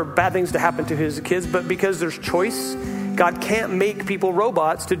plan for bad things to happen to his kids, but because there's choice, God can't make people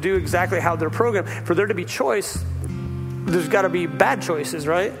robots to do exactly how they're programmed. For there to be choice, there's got to be bad choices,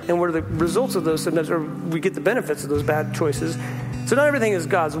 right? And what are the results of those sometimes, or we get the benefits of those bad choices. So not everything is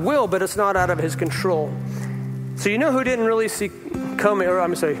God's will, but it's not out of his control. So you know who didn't really see coming, or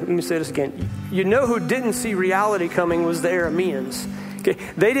I'm sorry, let me say this again. You know who didn't see reality coming was the Arameans. Okay,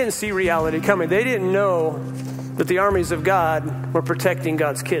 they didn't see reality coming. They didn't know that the armies of God were protecting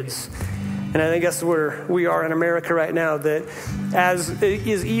God's kids. And I think that's where we are in America right now, that as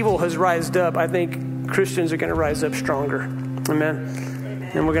evil has rised up, I think Christians are going to rise up stronger.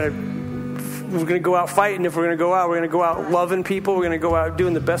 Amen. And we're going to go out fighting. If we're going to go out, we're going to go out loving people. We're going to go out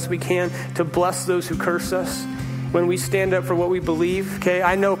doing the best we can to bless those who curse us. When we stand up for what we believe, okay?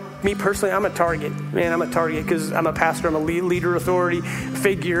 I know, me personally, I'm a target. Man, I'm a target because I'm a pastor. I'm a leader, authority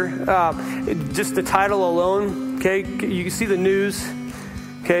figure. Just the title alone, okay? You can see the news,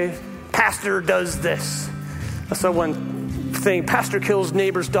 okay? Pastor does this. I saw one thing, pastor kills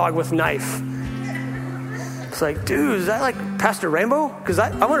neighbor's dog with knife. It's like, dude, is that like Pastor Rainbow? Because I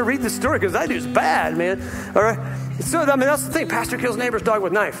want to read this story because that dude's bad, man. All right? So, I mean, that's the thing. Pastor kills neighbor's dog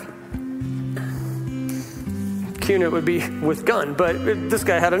with knife. Unit would be with gun, but this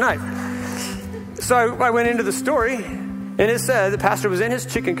guy had a knife. So I went into the story, and it said the pastor was in his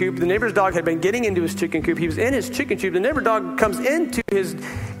chicken coop. The neighbor's dog had been getting into his chicken coop. He was in his chicken coop. The neighbor dog comes into his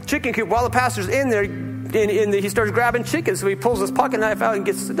chicken coop while the pastor's in there, and he starts grabbing chicken. So he pulls his pocket knife out and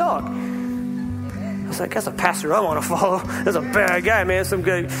gets the dog. I was like, that's a pastor I want to follow. That's a bad guy, man. Some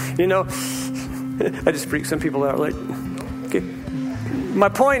guy, you know. I just freak some people out. Like, okay. My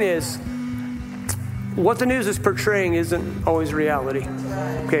point is, what the news is portraying isn't always reality.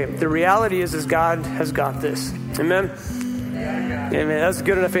 Okay, the reality is God has got this. Amen? Amen. That's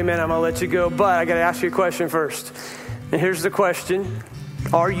good enough, amen. I'm going to let you go. But I got to ask you a question first. And here's the question.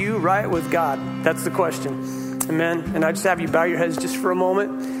 Are you right with God? That's the question. Amen? And I just have you bow your heads just for a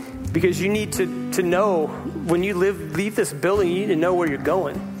moment. Because you need to know, when you leave this building, you need to know where you're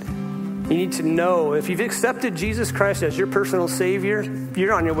going. You need to know if you've accepted Jesus Christ as your personal Savior,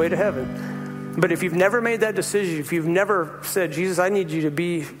 you're on your way to heaven. But if you've never made that decision, if you've never said, Jesus, I need you to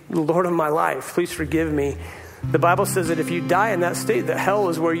be the Lord of my life, please forgive me. The Bible says that if you die in that state, that hell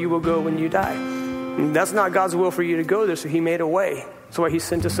is where you will go when you die. And that's not God's will for you to go there, so he made a way. That's why he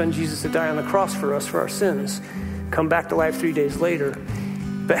sent his son Jesus to die on the cross for us, for our sins. Come back to life 3 days later.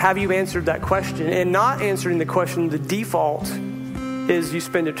 But have you answered that question? And not answering the question, the default is you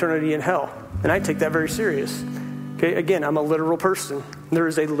spend eternity in hell. And I take that very serious. Okay, again, I'm a literal person. There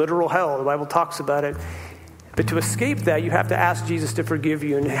is a literal hell. The Bible talks about it. But to escape that, you have to ask Jesus to forgive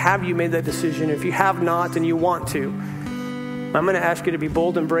you. And have you made that decision? If you have not and you want to, I'm going to ask you to be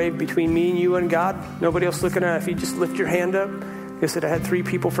bold and brave between me and you and God. Nobody else looking at it. If you just lift your hand up. Like I said, I had 3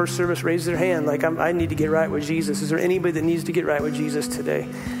 people first service raise their hand. Like, I need to get right with Jesus. Is there anybody that needs to get right with Jesus today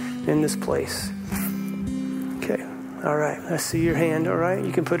in this place? Okay. All right. I see your hand. All right.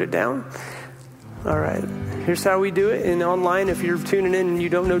 You can put it down. All right. Here's how we do it. And online, if you're tuning in and you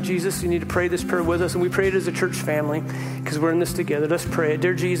don't know Jesus, you need to pray this prayer with us. And we pray it as a church family because we're in this together. Let's pray it.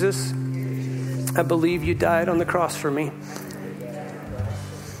 Dear Jesus, I believe you died on the cross for me.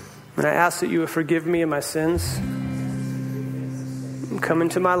 And I ask that you would forgive me of my sins. Come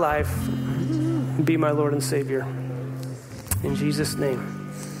into my life and be my Lord and Savior. In Jesus'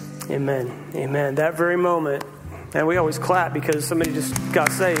 name, amen. Amen. That very moment, and we always clap because somebody just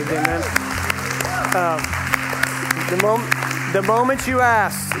got saved. Amen. The moment you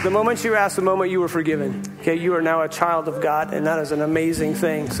asked, the moment you were forgiven. Okay, you are now a child of God, and that is an amazing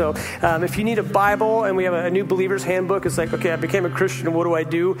thing. So if you need a Bible, and we have a new believer's handbook, it's like, okay, I became a Christian, and what do I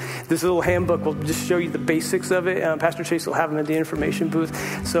do? This little handbook will just show you the basics of it. Pastor Chase will have them in the information booth.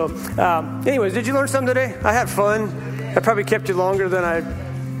 So anyways, did you learn something today? I had fun. I probably kept you longer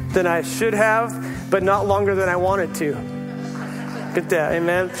than I should have, but not longer than I wanted to. Get that,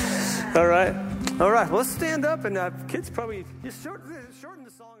 amen? All right. Well, let's stand up, and kids probably just shorten the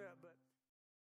song.